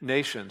pagan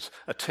nations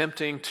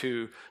attempting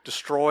to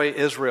destroy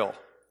Israel.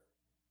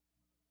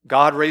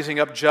 God raising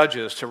up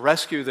judges to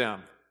rescue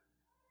them.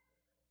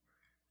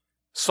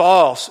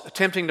 Saul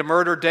attempting to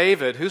murder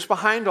David. Who's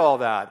behind all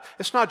that?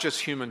 It's not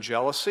just human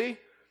jealousy.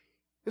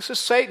 This is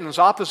Satan's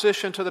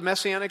opposition to the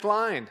Messianic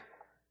line.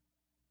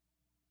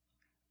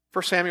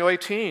 1 Samuel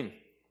 18.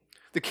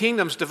 The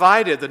kingdoms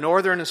divided, the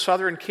northern and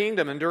southern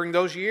kingdom, and during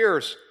those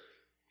years,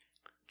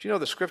 do you know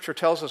the Scripture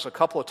tells us a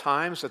couple of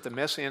times that the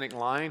Messianic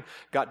line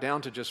got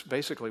down to just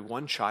basically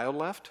one child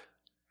left?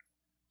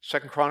 2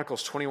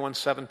 Chronicles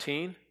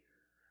 21:17.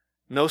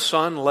 No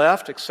son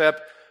left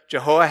except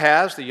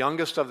Jehoahaz, the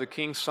youngest of the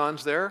king's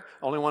sons there.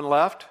 Only one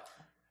left.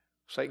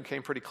 Satan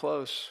came pretty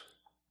close.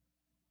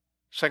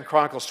 2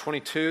 Chronicles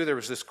 22, there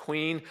was this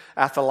queen,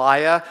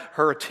 Athaliah,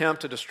 her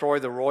attempt to destroy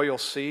the royal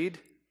seed.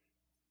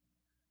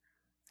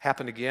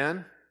 Happened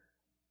again.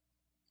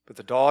 But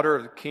the daughter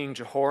of King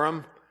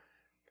Jehoram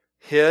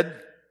hid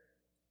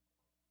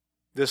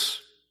this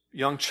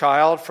young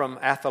child from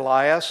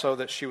Athaliah so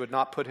that she would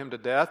not put him to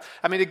death.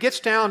 I mean, it gets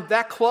down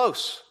that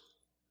close.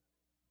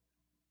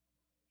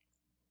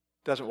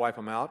 Doesn't wipe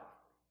them out.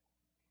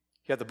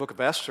 You have the book of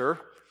Esther,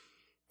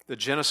 the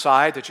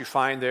genocide that you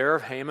find there,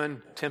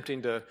 Haman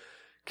attempting to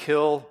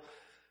kill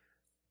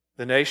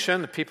the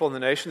nation, the people in the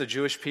nation, the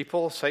Jewish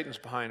people. Satan's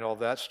behind all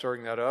that,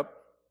 stirring that up.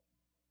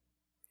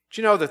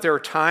 Do you know that there are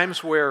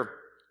times where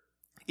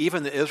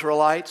even the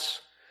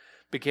Israelites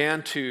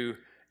began to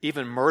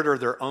even murder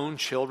their own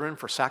children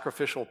for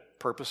sacrificial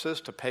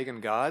purposes to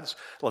pagan gods?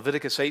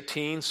 Leviticus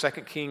 18, 2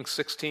 Kings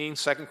 16,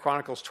 2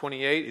 Chronicles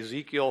 28,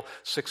 Ezekiel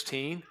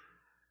 16.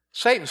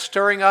 Satan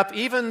stirring up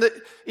even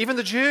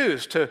the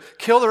Jews to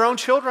kill their own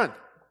children.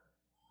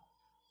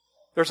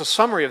 There's a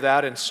summary of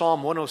that in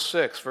Psalm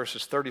 106,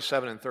 verses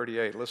 37 and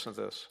 38. Listen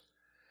to this.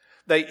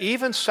 They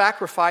even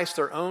sacrificed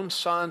their own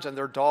sons and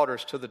their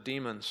daughters to the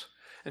demons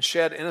and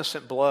shed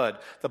innocent blood,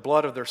 the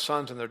blood of their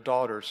sons and their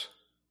daughters,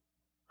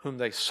 whom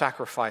they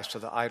sacrificed to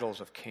the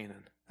idols of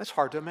Canaan. That's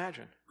hard to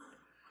imagine.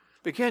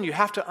 But again, you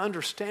have to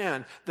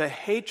understand the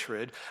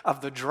hatred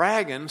of the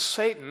dragon,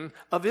 Satan,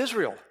 of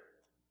Israel.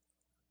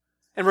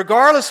 And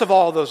regardless of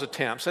all those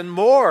attempts and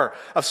more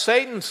of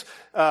Satan's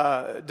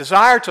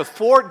desire to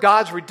thwart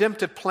God's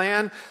redemptive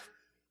plan,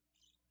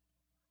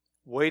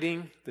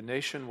 the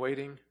nation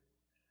waiting,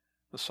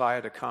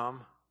 Messiah to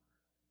come,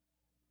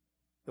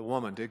 the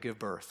woman did give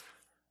birth.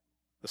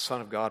 The Son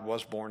of God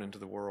was born into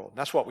the world.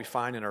 That's what we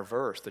find in our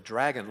verse, the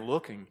dragon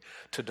looking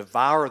to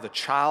devour the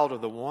child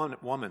of the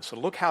woman. So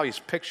look how he's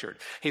pictured.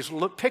 He's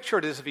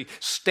pictured as if he's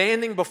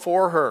standing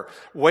before her,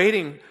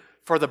 waiting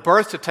for the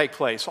birth to take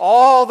place.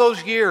 All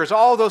those years,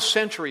 all those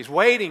centuries,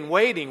 waiting,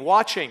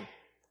 watching.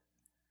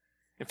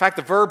 In fact,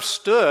 the verb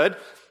stood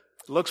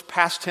looks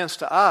past tense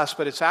to us,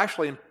 but it's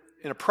actually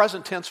in a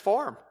present tense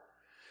form.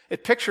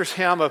 It pictures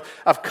him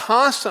of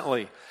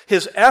constantly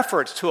his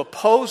efforts to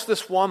oppose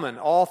this woman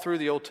all through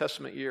the Old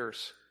Testament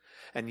years.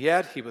 And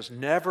yet he was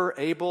never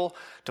able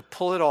to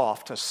pull it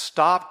off, to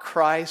stop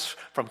Christ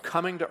from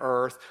coming to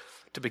earth,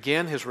 to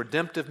begin his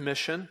redemptive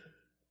mission.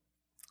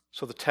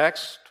 So the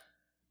text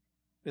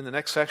in the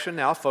next section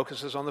now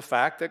focuses on the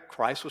fact that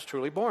Christ was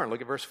truly born.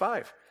 Look at verse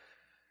 5.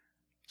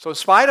 So in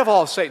spite of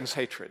all of Satan's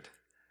hatred,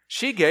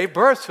 she gave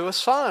birth to a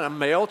son, a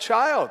male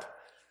child.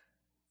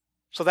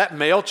 So that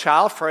male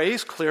child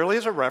phrase clearly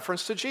is a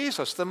reference to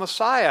Jesus, the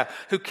Messiah,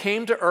 who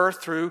came to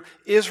earth through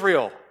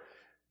Israel.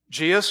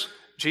 Jesus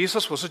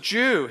was a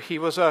Jew. He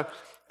was a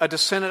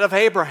descendant of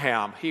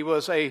Abraham. He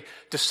was a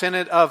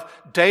descendant of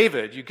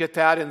David. You get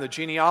that in the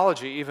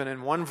genealogy, even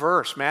in one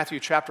verse, Matthew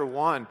chapter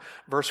 1,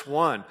 verse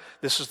 1.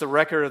 This is the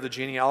record of the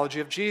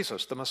genealogy of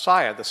Jesus, the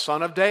Messiah, the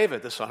son of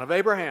David, the son of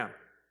Abraham.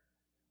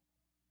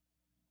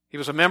 He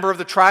was a member of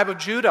the tribe of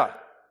Judah.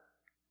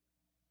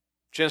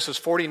 Genesis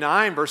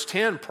 49, verse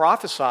 10,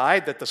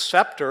 prophesied that the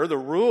scepter, the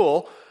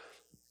rule,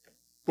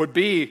 would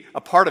be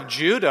a part of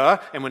Judah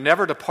and would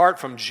never depart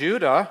from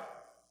Judah.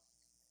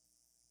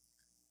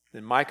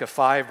 In Micah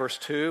 5, verse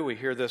 2, we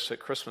hear this at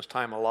Christmas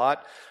time a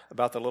lot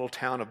about the little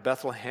town of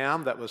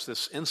Bethlehem that was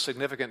this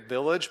insignificant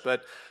village,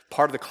 but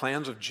part of the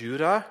clans of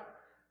Judah.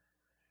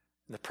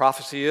 And the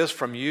prophecy is,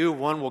 from you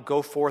one will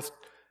go forth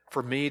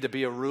for me to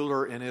be a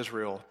ruler in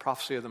Israel.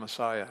 Prophecy of the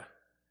Messiah.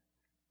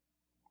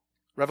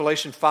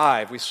 Revelation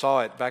 5, we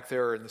saw it back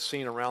there in the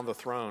scene around the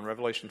throne.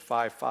 Revelation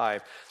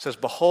 5:5 says,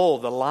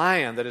 behold, the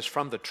Lion that is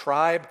from the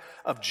tribe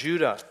of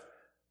Judah,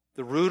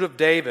 the root of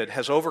David,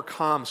 has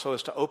overcome so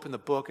as to open the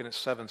book and its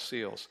 7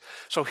 seals.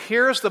 So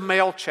here's the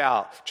male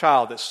child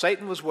that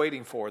Satan was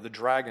waiting for, the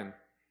dragon.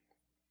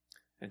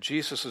 And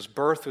Jesus'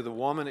 birth through the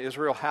woman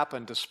Israel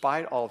happened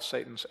despite all of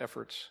Satan's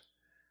efforts.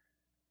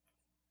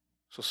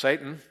 So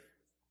Satan,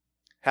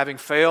 having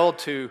failed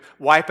to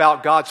wipe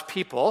out God's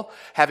people,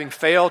 having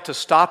failed to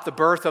stop the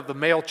birth of the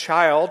male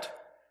child,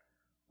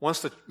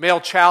 once the male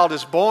child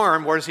is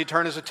born, where does he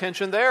turn his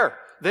attention there?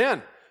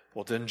 Then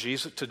to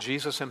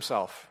Jesus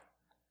himself.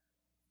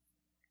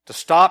 To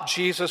stop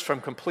Jesus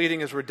from completing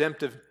his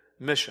redemptive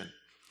mission.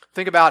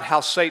 Think about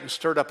how Satan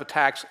stirred up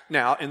attacks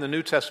now in the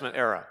New Testament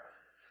era.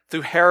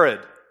 Through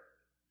Herod,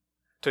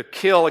 to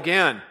kill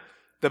again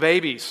the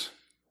babies.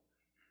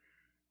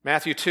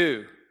 Matthew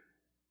 2,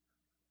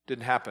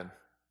 didn't happen.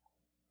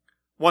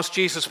 Once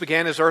Jesus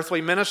began his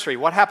earthly ministry,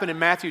 what happened in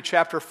Matthew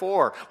chapter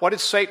 4? What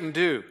did Satan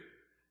do?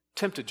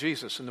 Tempted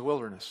Jesus in the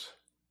wilderness.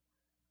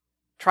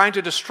 Trying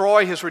to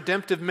destroy his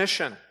redemptive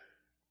mission.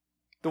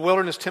 The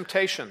wilderness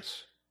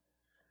temptations.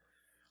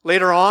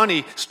 Later on,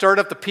 he stirred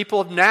up the people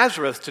of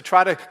Nazareth to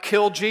try to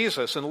kill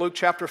Jesus in Luke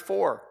chapter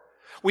 4.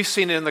 We've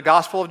seen it in the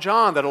Gospel of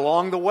John that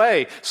along the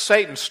way,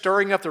 Satan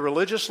stirring up the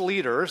religious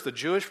leaders, the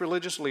Jewish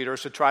religious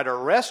leaders, to try to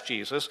arrest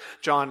Jesus.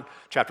 John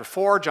chapter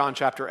 4, John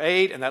chapter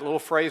 8, and that little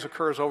phrase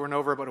occurs over and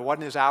over, but it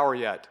wasn't his hour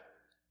yet.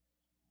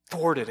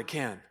 Thwarted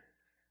again.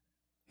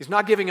 He's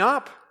not giving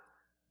up.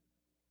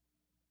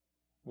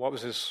 What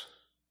was his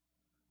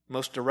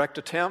most direct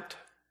attempt?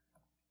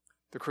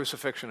 The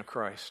crucifixion of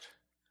Christ.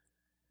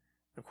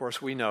 Of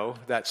course, we know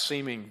that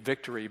seeming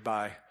victory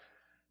by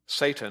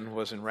Satan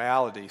was in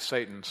reality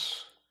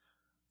Satan's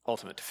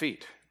ultimate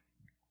defeat.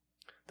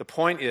 The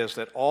point is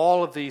that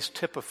all of these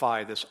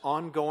typify this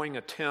ongoing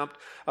attempt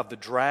of the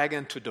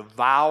dragon to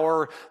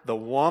devour the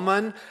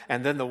woman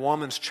and then the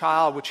woman's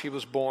child which he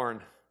was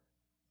born.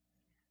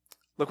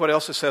 Look what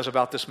else it says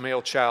about this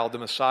male child, the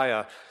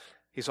Messiah.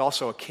 He's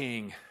also a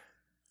king.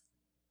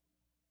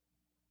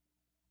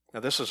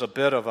 Now this is a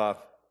bit of a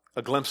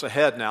glimpse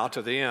ahead now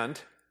to the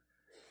end.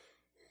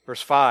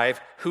 Verse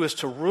 5, who is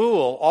to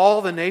rule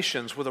all the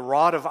nations with a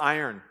rod of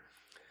iron.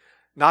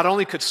 Not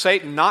only could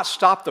Satan not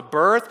stop the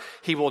birth,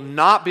 he will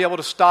not be able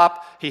to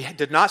stop, he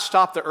did not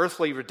stop the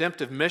earthly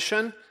redemptive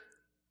mission.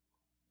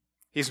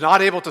 He's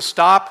not able to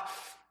stop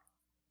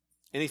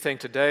anything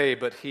today,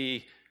 but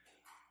he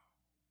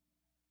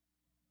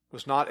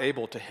was not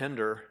able to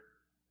hinder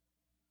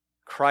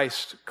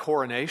Christ's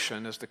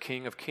coronation as the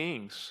King of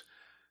Kings.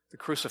 The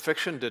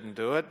crucifixion didn't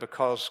do it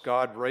because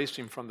God raised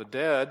him from the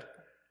dead.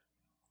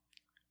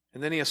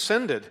 And then he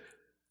ascended.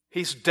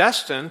 He's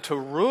destined to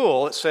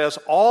rule, it says,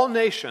 all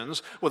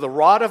nations with a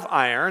rod of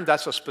iron.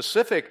 That's a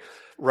specific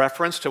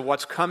reference to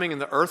what's coming in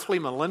the earthly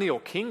millennial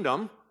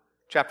kingdom,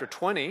 chapter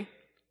 20.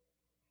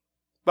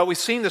 But we've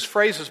seen this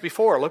phrases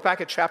before. Look back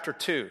at chapter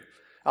 2.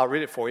 I'll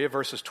read it for you,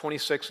 verses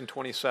 26 and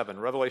 27.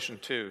 Revelation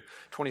 2,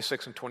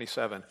 26 and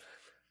 27.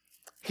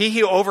 He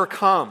who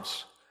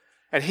overcomes,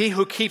 and he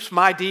who keeps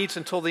my deeds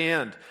until the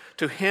end,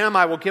 to him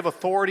I will give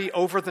authority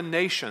over the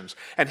nations,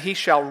 and he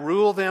shall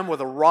rule them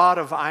with a rod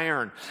of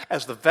iron,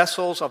 as the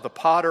vessels of the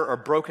potter are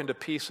broken to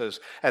pieces,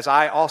 as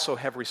I also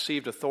have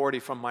received authority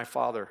from my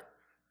Father.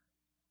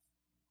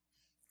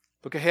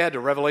 Look ahead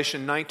to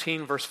Revelation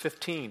 19, verse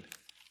 15.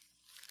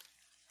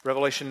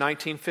 Revelation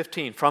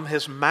 19:15. From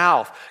his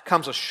mouth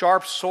comes a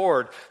sharp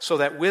sword, so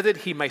that with it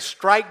he may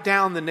strike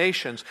down the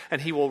nations,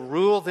 and he will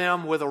rule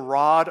them with a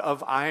rod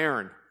of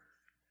iron.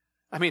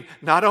 I mean,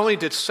 not only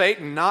did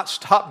Satan not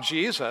stop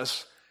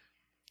Jesus,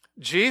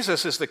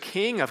 Jesus is the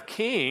King of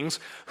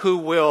Kings who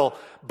will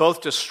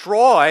both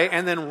destroy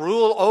and then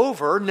rule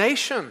over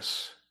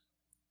nations.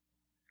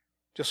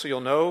 Just so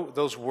you'll know,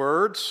 those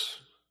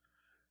words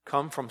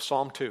come from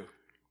Psalm 2.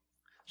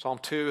 Psalm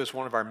 2 is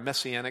one of our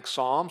messianic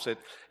psalms.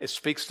 It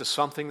speaks to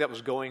something that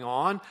was going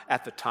on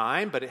at the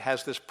time, but it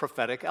has this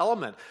prophetic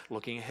element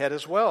looking ahead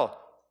as well.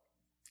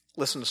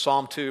 Listen to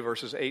Psalm 2,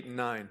 verses 8 and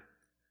 9.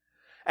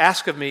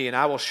 Ask of me, and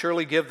I will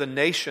surely give the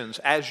nations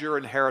as your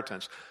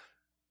inheritance.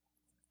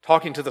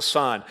 Talking to the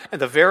Son, and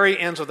the very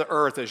ends of the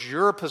earth as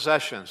your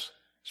possessions.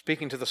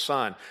 Speaking to the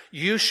Son.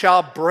 You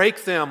shall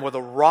break them with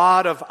a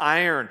rod of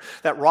iron.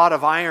 That rod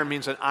of iron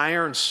means an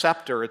iron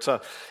scepter.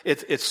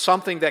 It's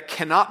something that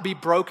cannot be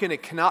broken.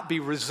 It cannot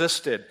be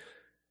resisted.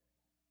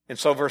 And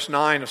so verse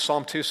 9 of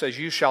Psalm 2 says,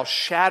 you shall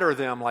shatter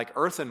them like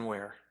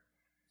earthenware.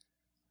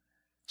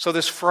 So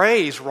this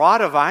phrase,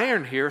 rod of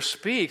iron, here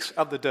speaks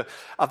of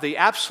the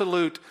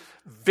absolute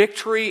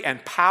victory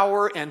and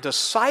power and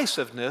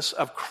decisiveness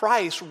of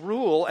Christ's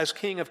rule as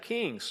King of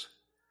Kings.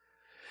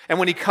 And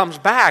when he comes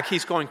back,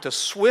 he's going to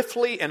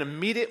swiftly and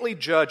immediately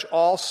judge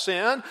all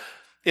sin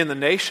in the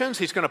nations.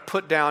 He's going to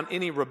put down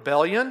any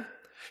rebellion.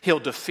 He'll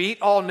defeat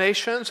all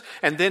nations.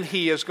 And then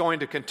he is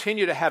going to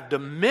continue to have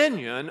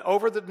dominion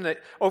over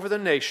the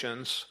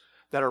nations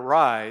that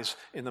arise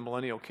in the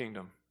millennial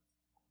kingdom.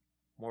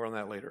 More on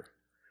that later.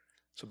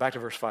 So back to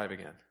verse 5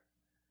 again.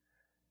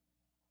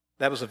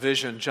 That was a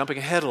vision jumping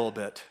ahead a little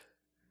bit.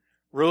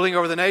 Ruling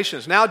over the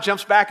nations. Now it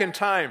jumps back in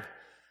time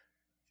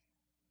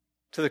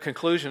to the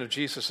conclusion of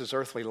Jesus'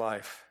 earthly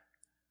life.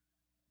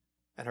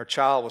 And her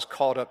child was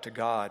called up to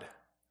God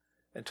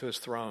and to his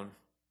throne.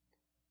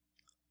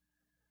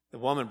 The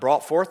woman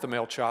brought forth the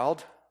male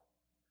child.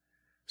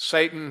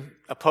 Satan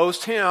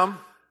opposed him,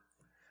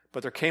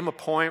 but there came a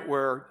point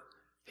where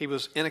he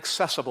was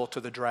inaccessible to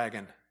the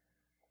dragon.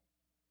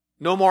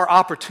 No more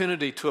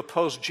opportunity to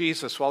oppose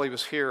Jesus while he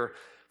was here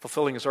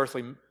fulfilling his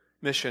earthly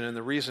mission. And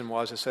the reason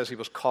was, it says he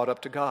was caught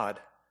up to God.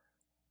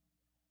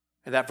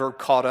 And that verb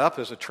caught up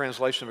is a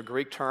translation of a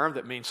Greek term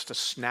that means to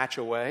snatch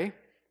away.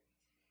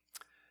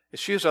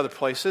 It's used other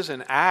places.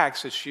 In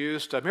Acts, it's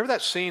used, remember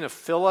that scene of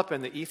Philip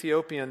and the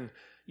Ethiopian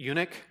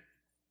eunuch?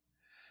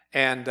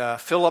 And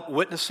Philip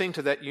witnessing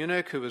to that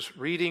eunuch who was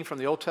reading from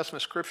the Old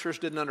Testament scriptures,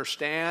 didn't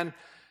understand.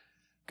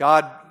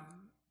 God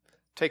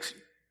takes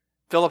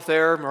Philip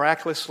there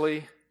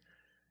miraculously,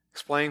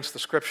 explains the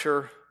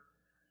scripture.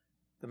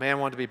 The man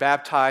wanted to be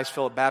baptized.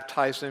 Philip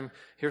baptized him.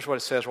 Here's what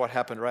it says, what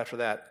happened right after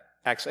that.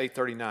 Acts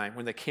 8:39.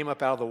 When they came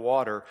up out of the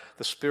water,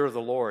 the Spirit of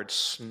the Lord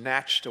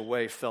snatched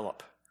away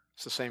Philip.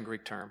 It's the same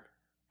Greek term.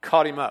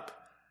 Caught him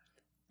up.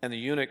 And the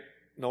eunuch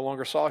no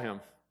longer saw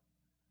him.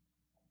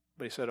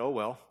 But he said, oh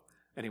well.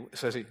 And he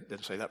says, he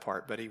didn't say that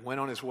part, but he went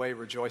on his way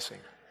rejoicing.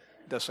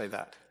 It does say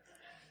that.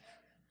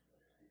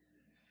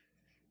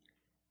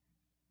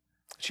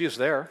 It's used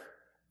there.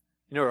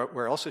 You know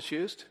where else it's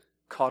used?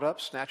 Caught up,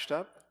 snatched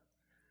up.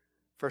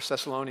 1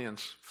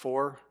 Thessalonians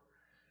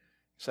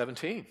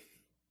 4:17.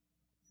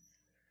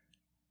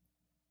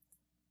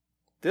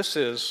 This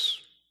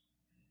is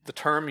the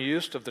term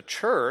used of the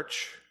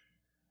church,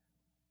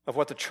 of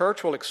what the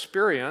church will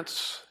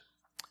experience.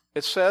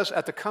 It says,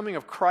 at the coming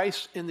of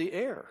Christ in the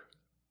air.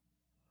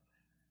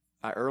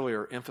 I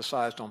earlier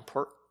emphasized on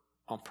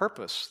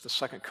purpose, the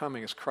second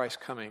coming is Christ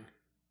coming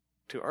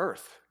to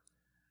earth.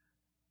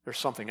 There's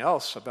something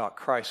else about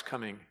Christ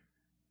coming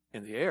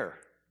in the air.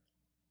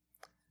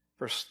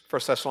 1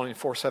 Thessalonians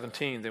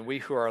 4:17, then we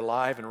who are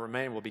alive and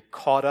remain will be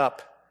caught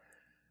up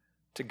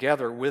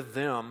together with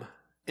them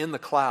in the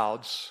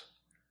clouds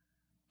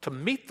to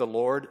meet the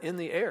Lord in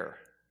the air.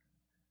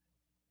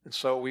 And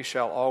so we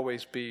shall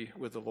always be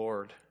with the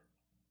Lord.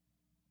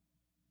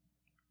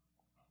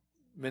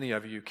 Many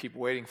of you keep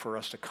waiting for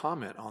us to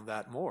comment on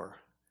that more,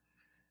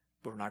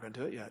 but we're not going to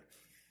do it yet.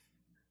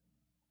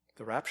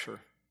 The rapture.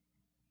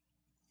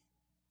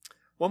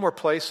 One more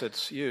place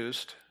it's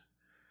used,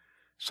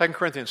 2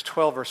 Corinthians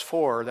 12, verse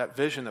 4, that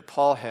vision that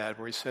Paul had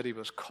where he said he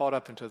was caught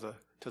up into the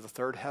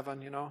third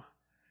heaven, you know.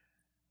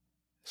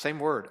 Same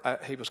word.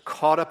 He was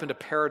caught up into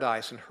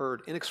paradise and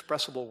heard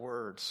inexpressible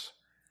words,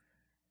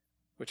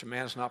 which a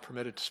man is not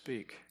permitted to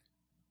speak.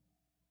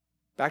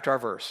 Back to our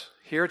verse.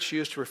 Here it's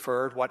used to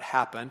refer to what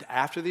happened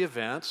after the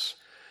events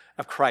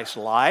of Christ's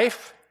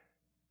life,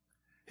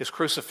 his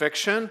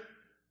crucifixion,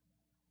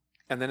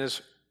 and then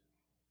his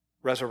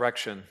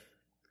resurrection.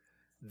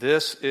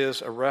 This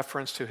is a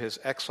reference to his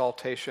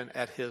exaltation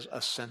at his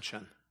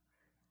ascension.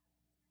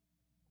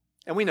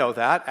 And we know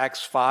that.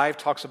 Acts 5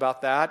 talks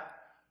about that.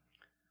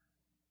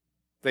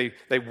 They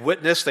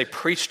witnessed, they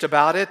preached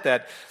about it,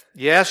 that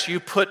yes, you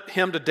put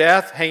him to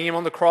death, hanging him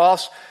on the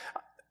cross.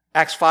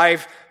 Acts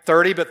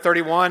 5:30, but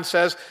 31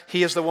 says,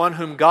 he is the one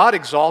whom God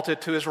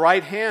exalted to his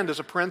right hand as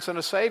a prince and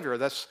a savior.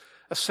 That's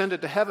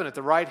ascended to heaven at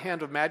the right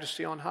hand of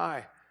majesty on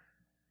high.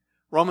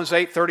 Romans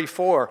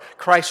 8:34,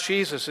 Christ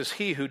Jesus is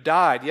he who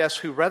died, yes,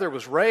 who rather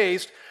was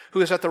raised, who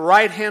is at the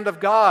right hand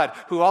of God,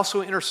 who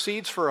also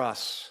intercedes for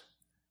us.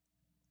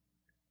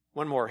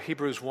 One more,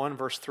 Hebrews 1,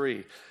 verse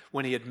 3.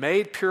 When he had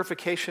made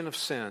purification of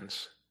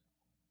sins,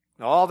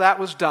 and all that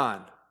was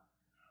done,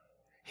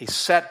 he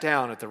sat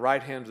down at the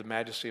right hand of the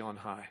majesty on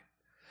high.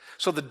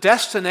 So the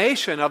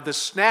destination of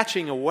this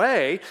snatching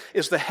away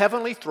is the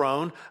heavenly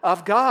throne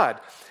of God.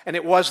 And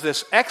it was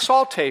this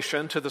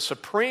exaltation to the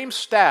supreme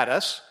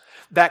status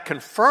that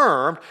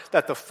confirmed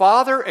that the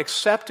Father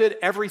accepted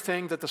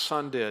everything that the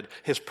Son did.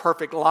 His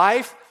perfect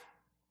life,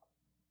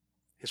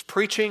 his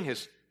preaching,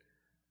 his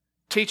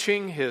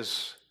teaching,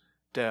 his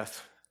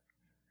death.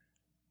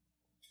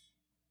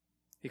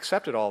 He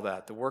accepted all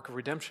that. The work of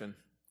redemption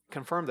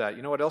confirmed that.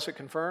 You know what else it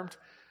confirmed?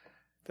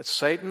 That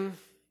Satan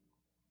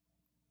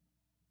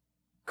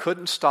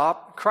couldn't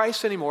stop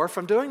Christ anymore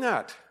from doing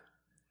that.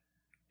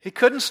 He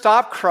couldn't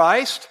stop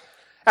Christ.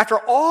 After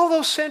all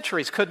those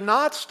centuries, could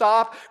not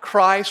stop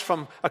Christ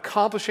from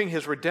accomplishing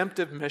his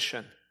redemptive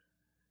mission.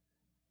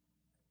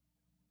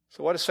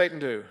 So what does Satan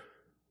do?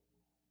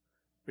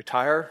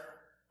 Retire?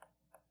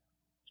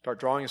 Start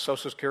drawing his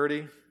Social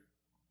Security?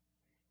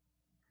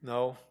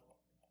 No.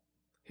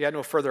 He had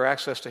no further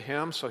access to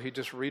him, so he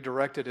just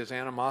redirected his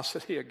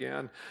animosity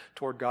again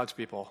toward God's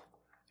people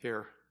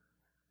here,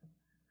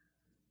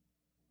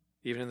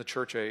 even in the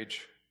church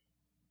age.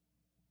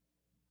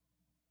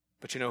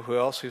 But you know who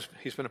else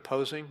he's been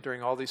opposing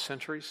during all these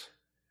centuries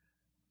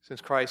since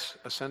Christ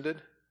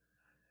ascended?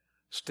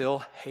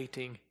 Still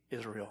hating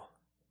Israel.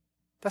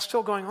 That's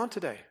still going on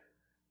today.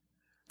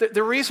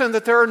 The reason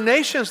that there are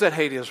nations that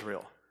hate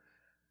Israel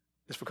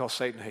is because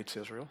Satan hates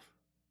Israel.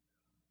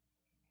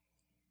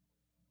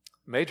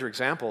 Major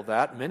example of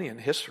that, many in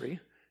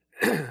history.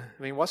 I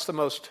mean, what's the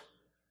most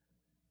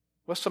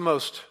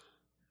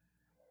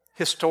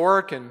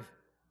historic and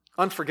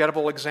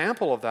unforgettable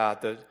example of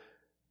that? The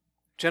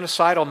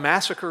genocidal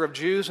massacre of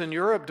Jews in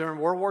Europe during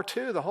World War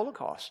II, the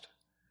Holocaust.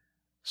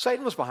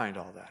 Satan was behind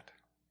all that.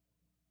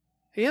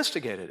 He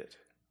instigated it.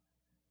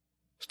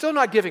 Still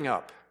not giving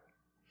up.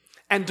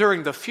 And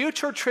during the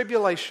future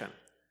tribulation,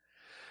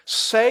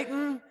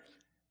 Satan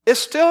is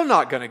still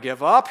not going to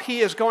give up. He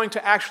is going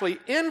to actually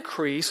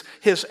increase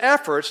his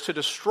efforts to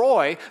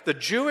destroy the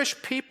Jewish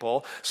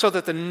people so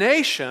that the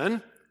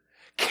nation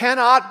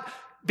cannot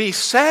be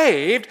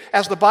saved,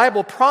 as the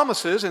Bible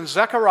promises in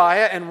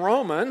Zechariah and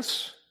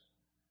Romans.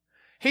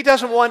 He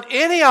doesn't want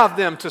any of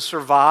them to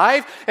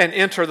survive and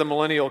enter the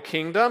millennial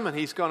kingdom, and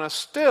he's going to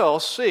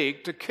still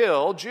seek to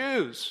kill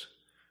Jews,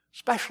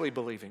 especially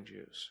believing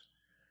Jews.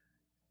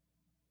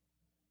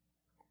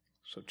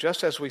 So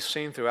just as we've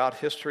seen throughout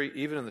history,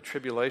 even in the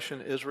tribulation,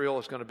 Israel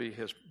is going to be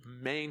his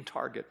main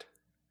target.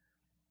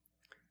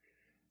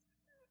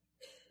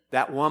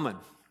 That woman,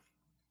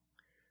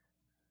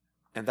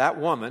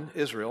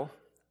 Israel,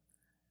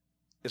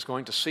 is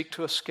going to seek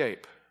to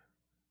escape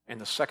in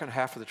the second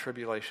half of the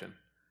tribulation.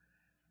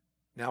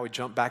 Now we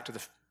jump back to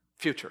the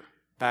future,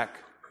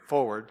 back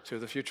forward to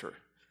the future.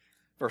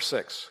 Verse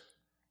 6.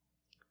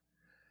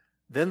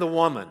 Then the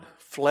woman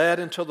fled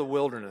into the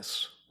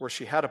wilderness, where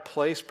she had a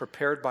place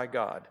prepared by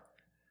God,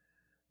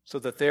 so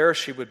that there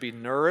she would be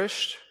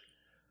nourished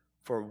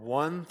for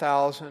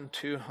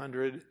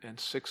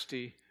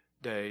 1,260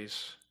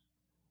 days.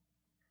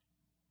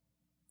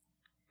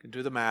 You can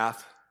do the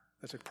math.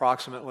 That's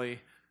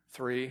approximately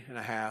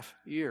 3.5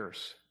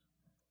 years.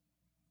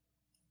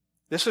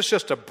 This is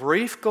just a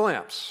brief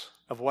glimpse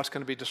of what's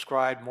going to be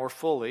described more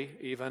fully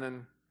even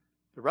in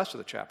the rest of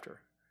the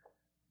chapter.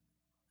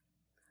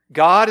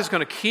 God is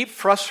going to keep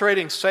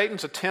frustrating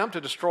Satan's attempt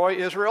to destroy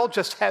Israel,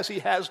 just as he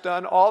has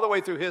done all the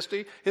way through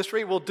history.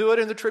 We'll do it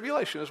in the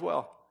tribulation as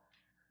well.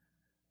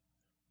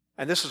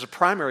 And this is a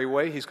primary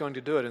way he's going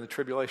to do it in the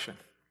tribulation.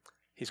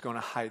 He's going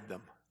to hide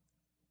them.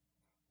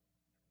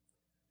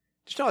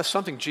 Did you know that's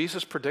something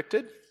Jesus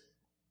predicted?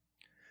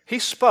 He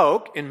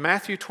spoke in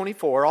Matthew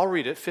 24, I'll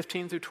read it,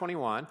 15 through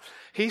 21.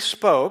 He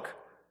spoke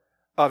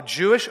of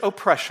Jewish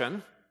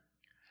oppression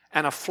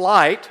and a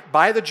flight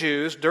by the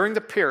Jews during the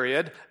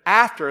period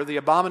after the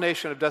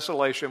abomination of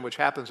desolation, which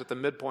happens at the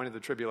midpoint of the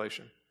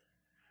tribulation.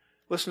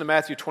 Listen to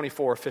Matthew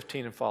 24,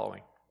 15 and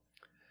following.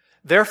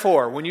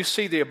 Therefore, when you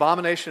see the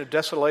abomination of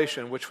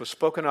desolation, which was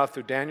spoken of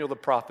through Daniel the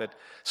prophet,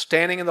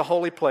 standing in the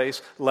holy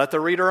place, let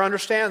the reader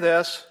understand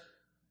this.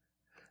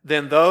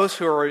 Then those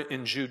who are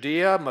in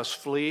Judea must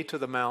flee to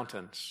the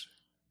mountains.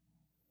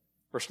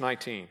 Verse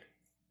 19.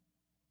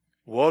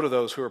 Woe to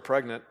those who are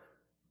pregnant,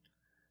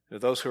 to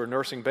those who are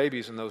nursing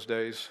babies in those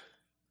days.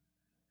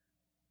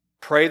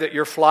 Pray that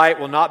your flight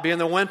will not be in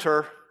the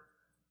winter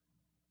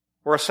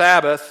or a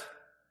Sabbath,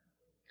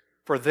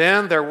 for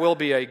then there will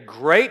be a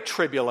great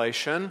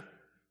tribulation.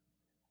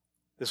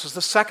 This is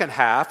the second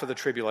half of the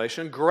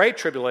tribulation, great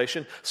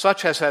tribulation,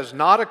 such as has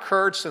not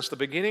occurred since the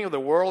beginning of the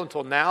world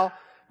until now,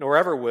 nor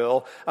ever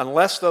will.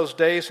 Unless those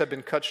days have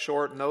been cut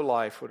short, no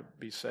life would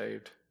be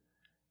saved.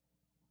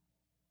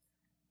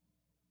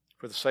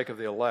 For the sake of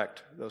the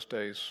elect, those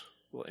days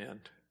will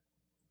end.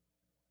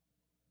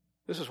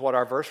 This is what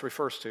our verse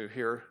refers to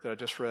here that I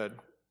just read,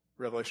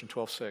 Revelation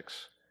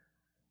 12:6.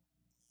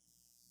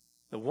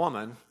 The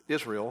woman,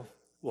 Israel,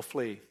 will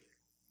flee.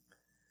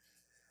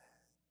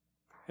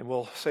 And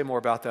we'll say more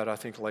about that, I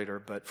think, later.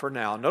 But for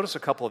now, notice a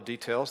couple of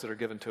details that are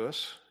given to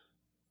us.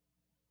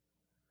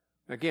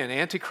 Again,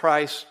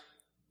 Antichrist's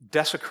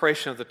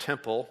desecration of the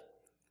temple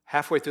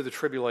halfway through the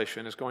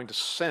tribulation is going to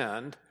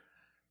send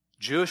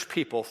Jewish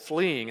people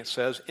fleeing, it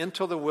says,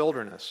 into the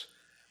wilderness.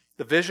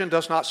 The vision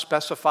does not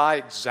specify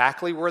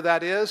exactly where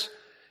that is.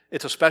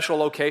 It's a special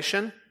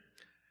location.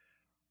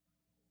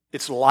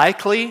 It's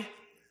likely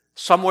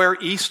somewhere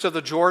east of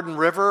the Jordan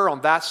River,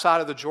 on that side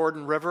of the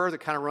Jordan River that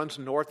kind of runs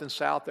north and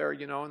south there,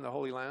 in the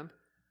Holy Land.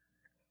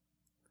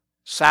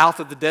 South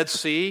of the Dead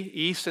Sea,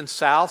 east and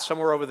south,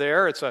 somewhere over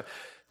there. It's a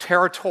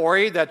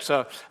territory that's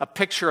a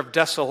picture of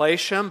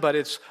desolation, but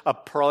it's a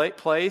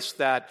place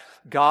that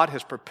God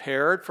has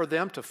prepared for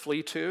them to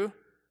flee to.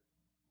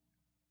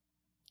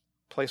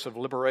 Place of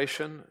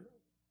liberation,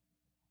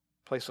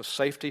 place of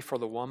safety for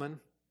the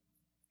woman.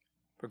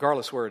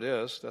 Regardless where it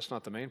is, that's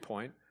not the main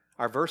point.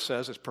 Our verse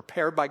says it's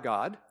prepared by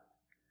God,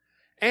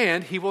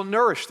 and He will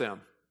nourish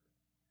them.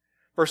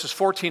 Verses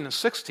 14 and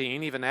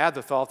 16 even add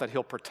the thought that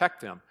He'll protect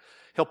them.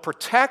 He'll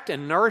protect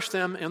and nourish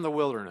them in the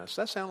wilderness. Does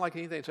that sound like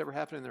anything that's ever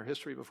happened in their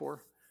history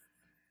before?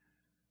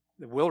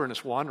 The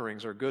wilderness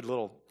wanderings are a good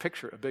little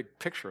picture, a big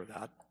picture of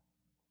that.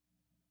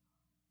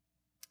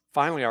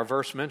 Finally, our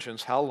verse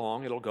mentions how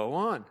long it'll go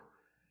on.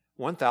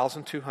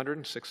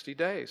 1,260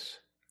 days.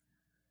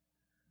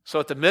 So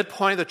at the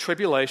midpoint of the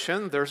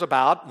tribulation, there's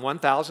about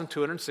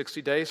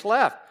 1,260 days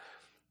left.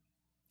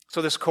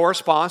 So this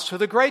corresponds to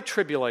the Great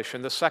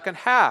Tribulation, the second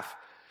half.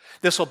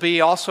 This will be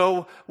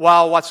also,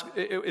 while what's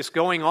is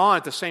going on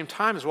at the same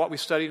time as what we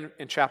studied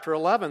in chapter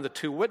 11, the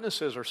two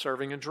witnesses are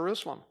serving in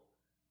Jerusalem.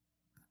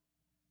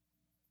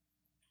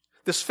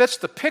 This fits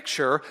the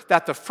picture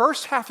that the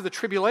first half of the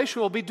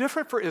tribulation will be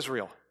different for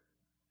Israel.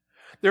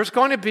 There's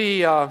going to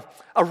be a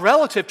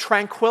relative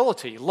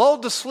tranquility,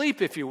 lulled to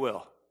sleep, if you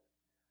will,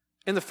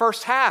 in the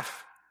first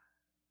half.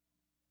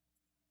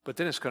 But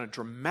then it's going to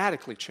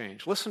dramatically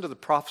change. Listen to the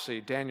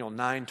prophecy, Daniel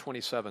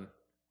 9:27.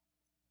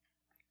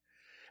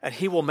 And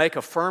he will make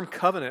a firm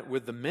covenant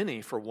with the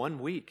many for 1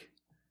 week.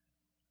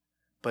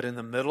 But in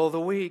the middle of the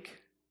week,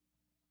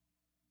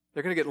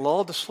 they're going to get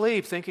lulled to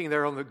sleep, thinking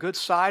they're on the good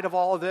side of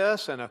all of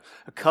this, and a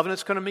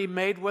covenant's going to be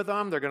made with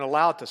them. They're going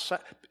to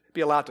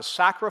be allowed to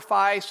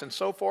sacrifice and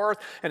so forth.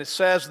 And it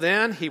says,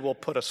 then he will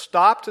put a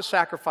stop to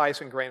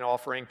sacrifice and grain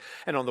offering,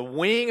 and on the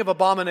wing of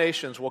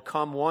abominations will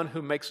come one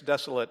who makes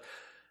desolate,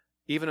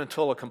 even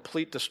until a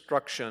complete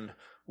destruction,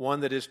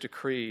 one that is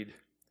decreed,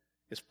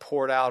 is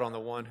poured out on the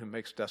one who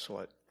makes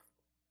desolate.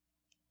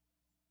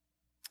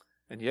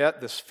 And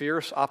yet, this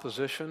fierce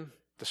opposition,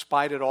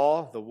 despite it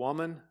all, the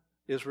woman,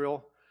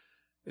 Israel,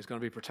 is going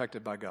to be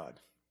protected by God.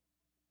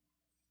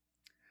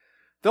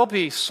 There'll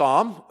be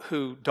some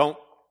who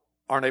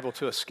aren't able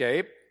to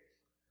escape.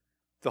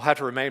 They'll have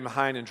to remain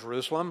behind in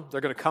Jerusalem. They're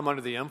going to come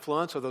under the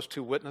influence of those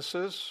two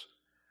witnesses.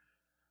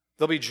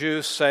 There'll be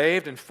Jews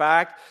saved. In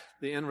fact,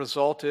 the end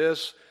result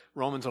is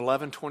Romans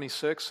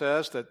 11:26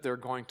 says that they're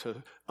going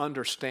to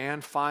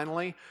understand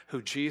finally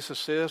who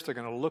Jesus is. They're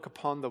going to look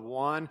upon the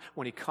one,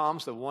 when he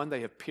comes, the one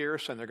they have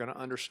pierced, and they're going to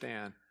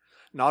understand.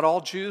 Not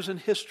all Jews in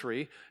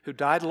history who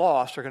died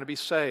lost are going to be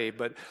saved,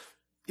 but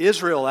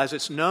Israel, as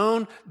it's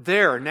known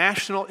there,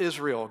 national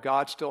Israel,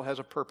 God still has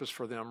a purpose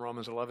for them,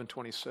 Romans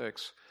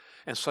 11:26.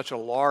 And such a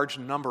large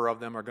number of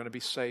them are going to be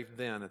saved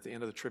then at the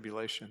end of the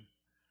tribulation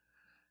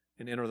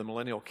and enter the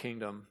millennial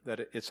kingdom, that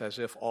it's as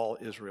if all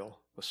Israel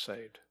was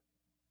saved.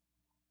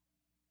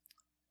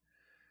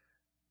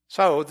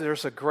 So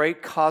there's a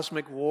great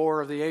cosmic war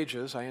of the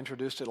ages. I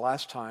introduced it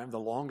last time, the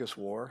longest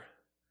war.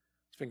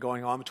 It's been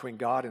going on between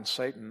God and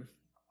Satan.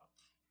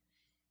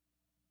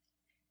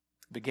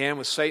 It began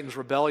with Satan's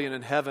rebellion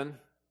in heaven,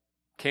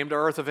 came to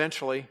earth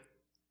eventually.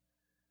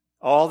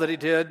 All that he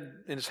did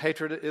in his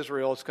hatred of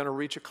Israel is going to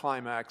reach a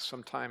climax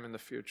sometime in the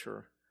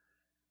future.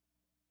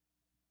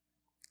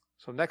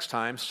 So next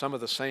time, some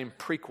of the same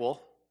prequel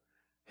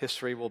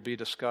history will be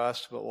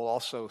discussed, but we'll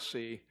also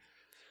see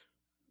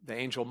the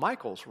angel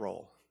Michael's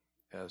role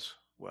as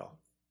well.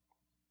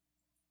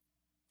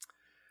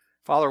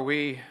 Father,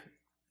 we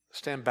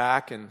stand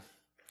back and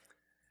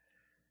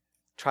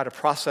try to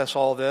process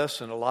all this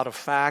and a lot of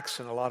facts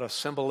and a lot of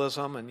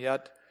symbolism, and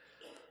yet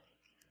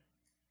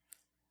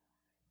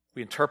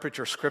we interpret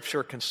your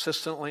scripture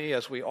consistently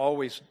as we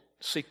always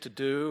seek to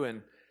do,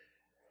 and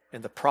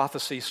the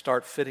prophecies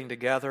start fitting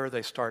together,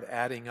 they start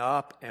adding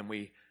up, and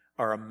we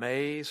are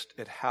amazed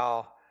at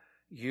how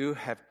you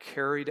have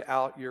carried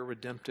out your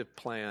redemptive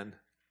plan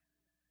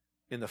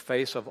in the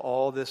face of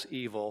all this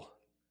evil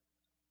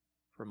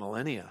for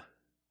millennia,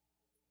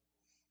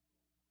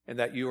 and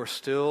that you are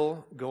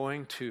still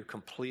going to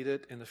complete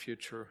it in the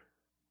future.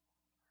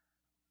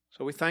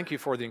 So we thank you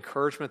for the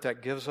encouragement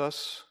that gives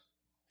us.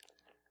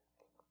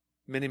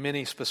 Many,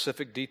 many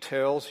specific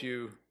details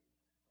you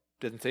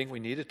didn't think we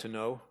needed to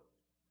know.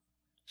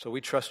 So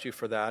we trust you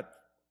for that.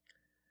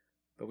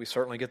 But we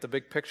certainly get the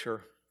big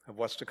picture of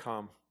what's to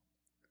come.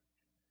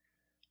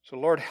 So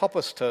Lord, help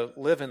us to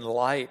live in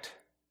light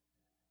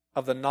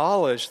of the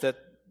knowledge that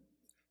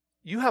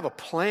you have a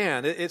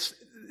plan.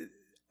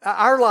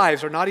 Our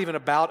lives are not even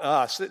about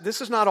us.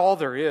 This is not all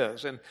there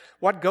is. And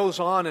what goes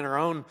on in our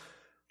own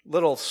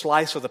little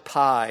slice of the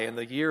pie and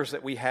the years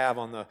that we have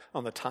on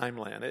the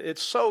timeline,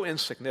 it's so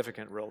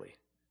insignificant, really.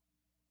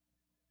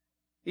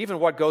 Even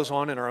what goes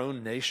on in our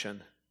own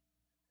nation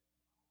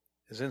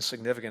is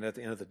insignificant at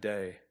the end of the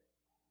day,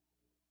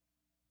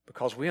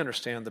 because we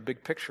understand the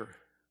big picture.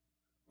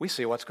 We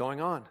see what's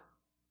going on.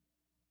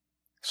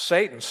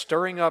 Satan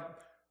stirring up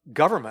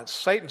governments,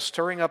 Satan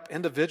stirring up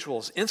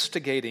individuals,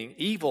 instigating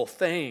evil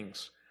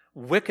things,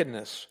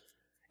 wickedness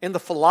in the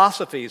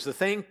philosophies, the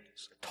things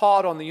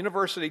taught on the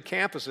university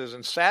campuses,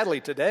 and sadly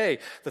today,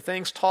 the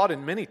things taught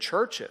in many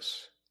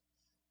churches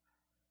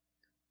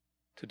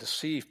to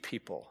deceive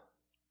people,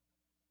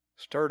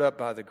 stirred up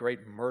by the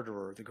great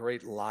murderer, the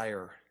great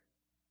liar.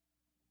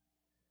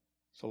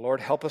 So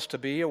Lord, help us to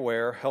be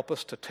aware, help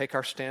us to take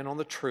our stand on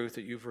the truth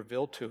that you've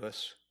revealed to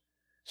us,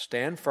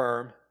 stand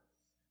firm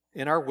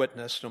in our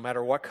witness, no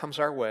matter what comes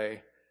our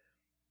way,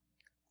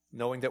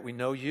 knowing that we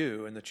know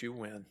you and that you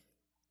win.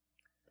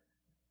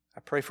 I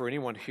pray for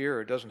anyone here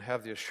who doesn't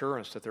have the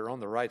assurance that they're on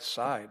the right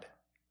side,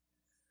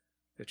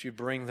 that you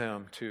bring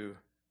them to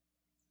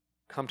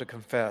come to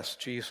confess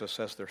Jesus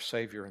as their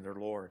Savior and their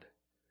Lord,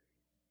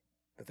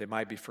 that they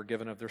might be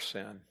forgiven of their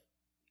sin.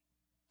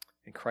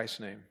 In Christ's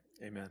name,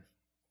 amen.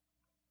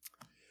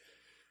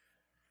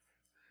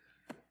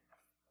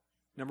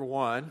 Number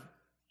one,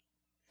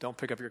 don't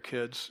pick up your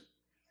kids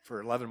for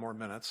 11 more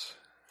minutes.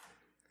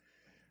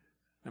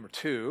 Number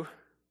two,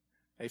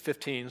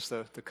 8:15 is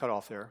the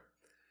cutoff there.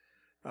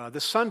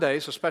 This Sunday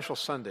is a special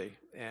Sunday,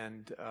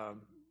 and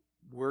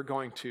we're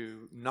going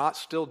to not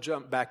still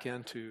jump back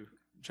into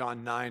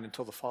John 9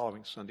 until the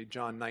following Sunday,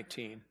 John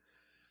 19.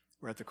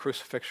 We're at the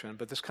crucifixion.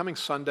 But this coming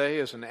Sunday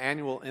is an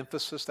annual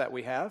emphasis that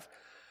we have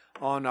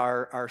on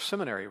our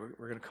seminary.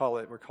 We're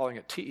calling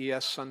it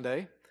TES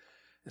Sunday.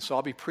 And so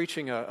I'll be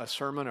preaching a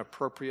sermon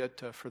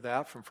appropriate for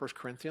that from 1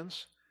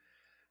 Corinthians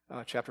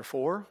chapter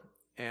 4.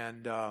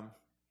 And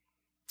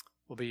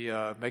we'll be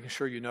making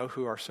sure you know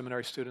who our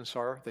seminary students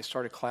are. They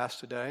started class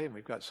today, and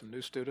we've got some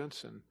new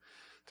students, and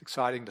it's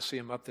exciting to see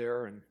them up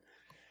there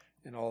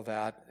and all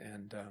that.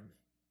 And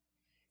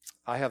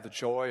I have the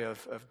joy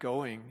of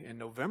going in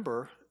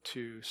November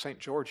to St.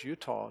 George,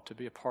 Utah, to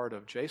be a part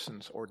of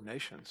Jason's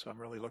ordination. So I'm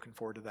really looking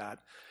forward to that.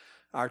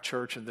 Our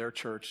church and their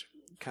church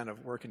kind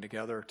of working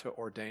together to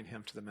ordain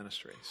him to the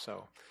ministry.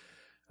 So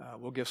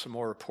we'll give some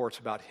more reports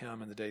about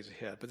him in the days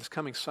ahead. But this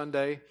coming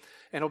Sunday,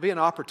 and it'll be an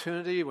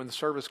opportunity when the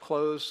service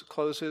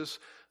closes,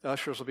 the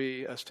ushers will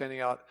be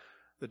standing out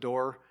the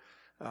door.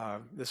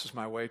 This is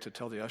my way to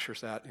tell the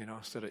ushers that,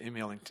 instead of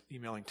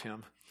emailing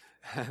Tim,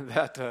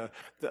 that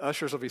the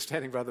ushers will be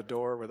standing by the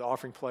door with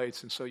offering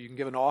plates, and so you can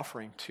give an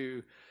offering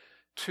to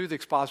the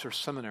Expositor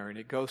Seminary, and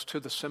it goes to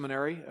the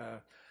seminary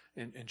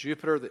in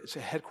Jupiter. It's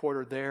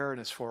headquartered there, and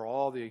it's for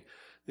all the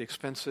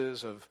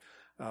expenses of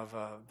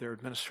their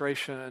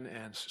administration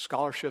and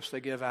scholarships they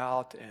give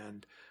out,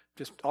 and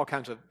just all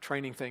kinds of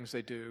training things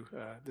they do.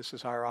 This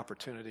is our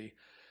opportunity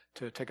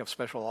to take up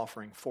special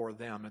offering for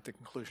them at the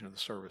conclusion of the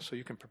service. So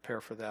you can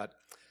prepare for that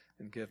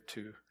and give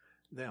to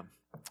them.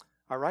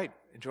 All right.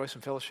 Enjoy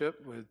some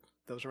fellowship with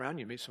those around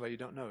you. Meet somebody you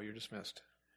don't know. You're dismissed.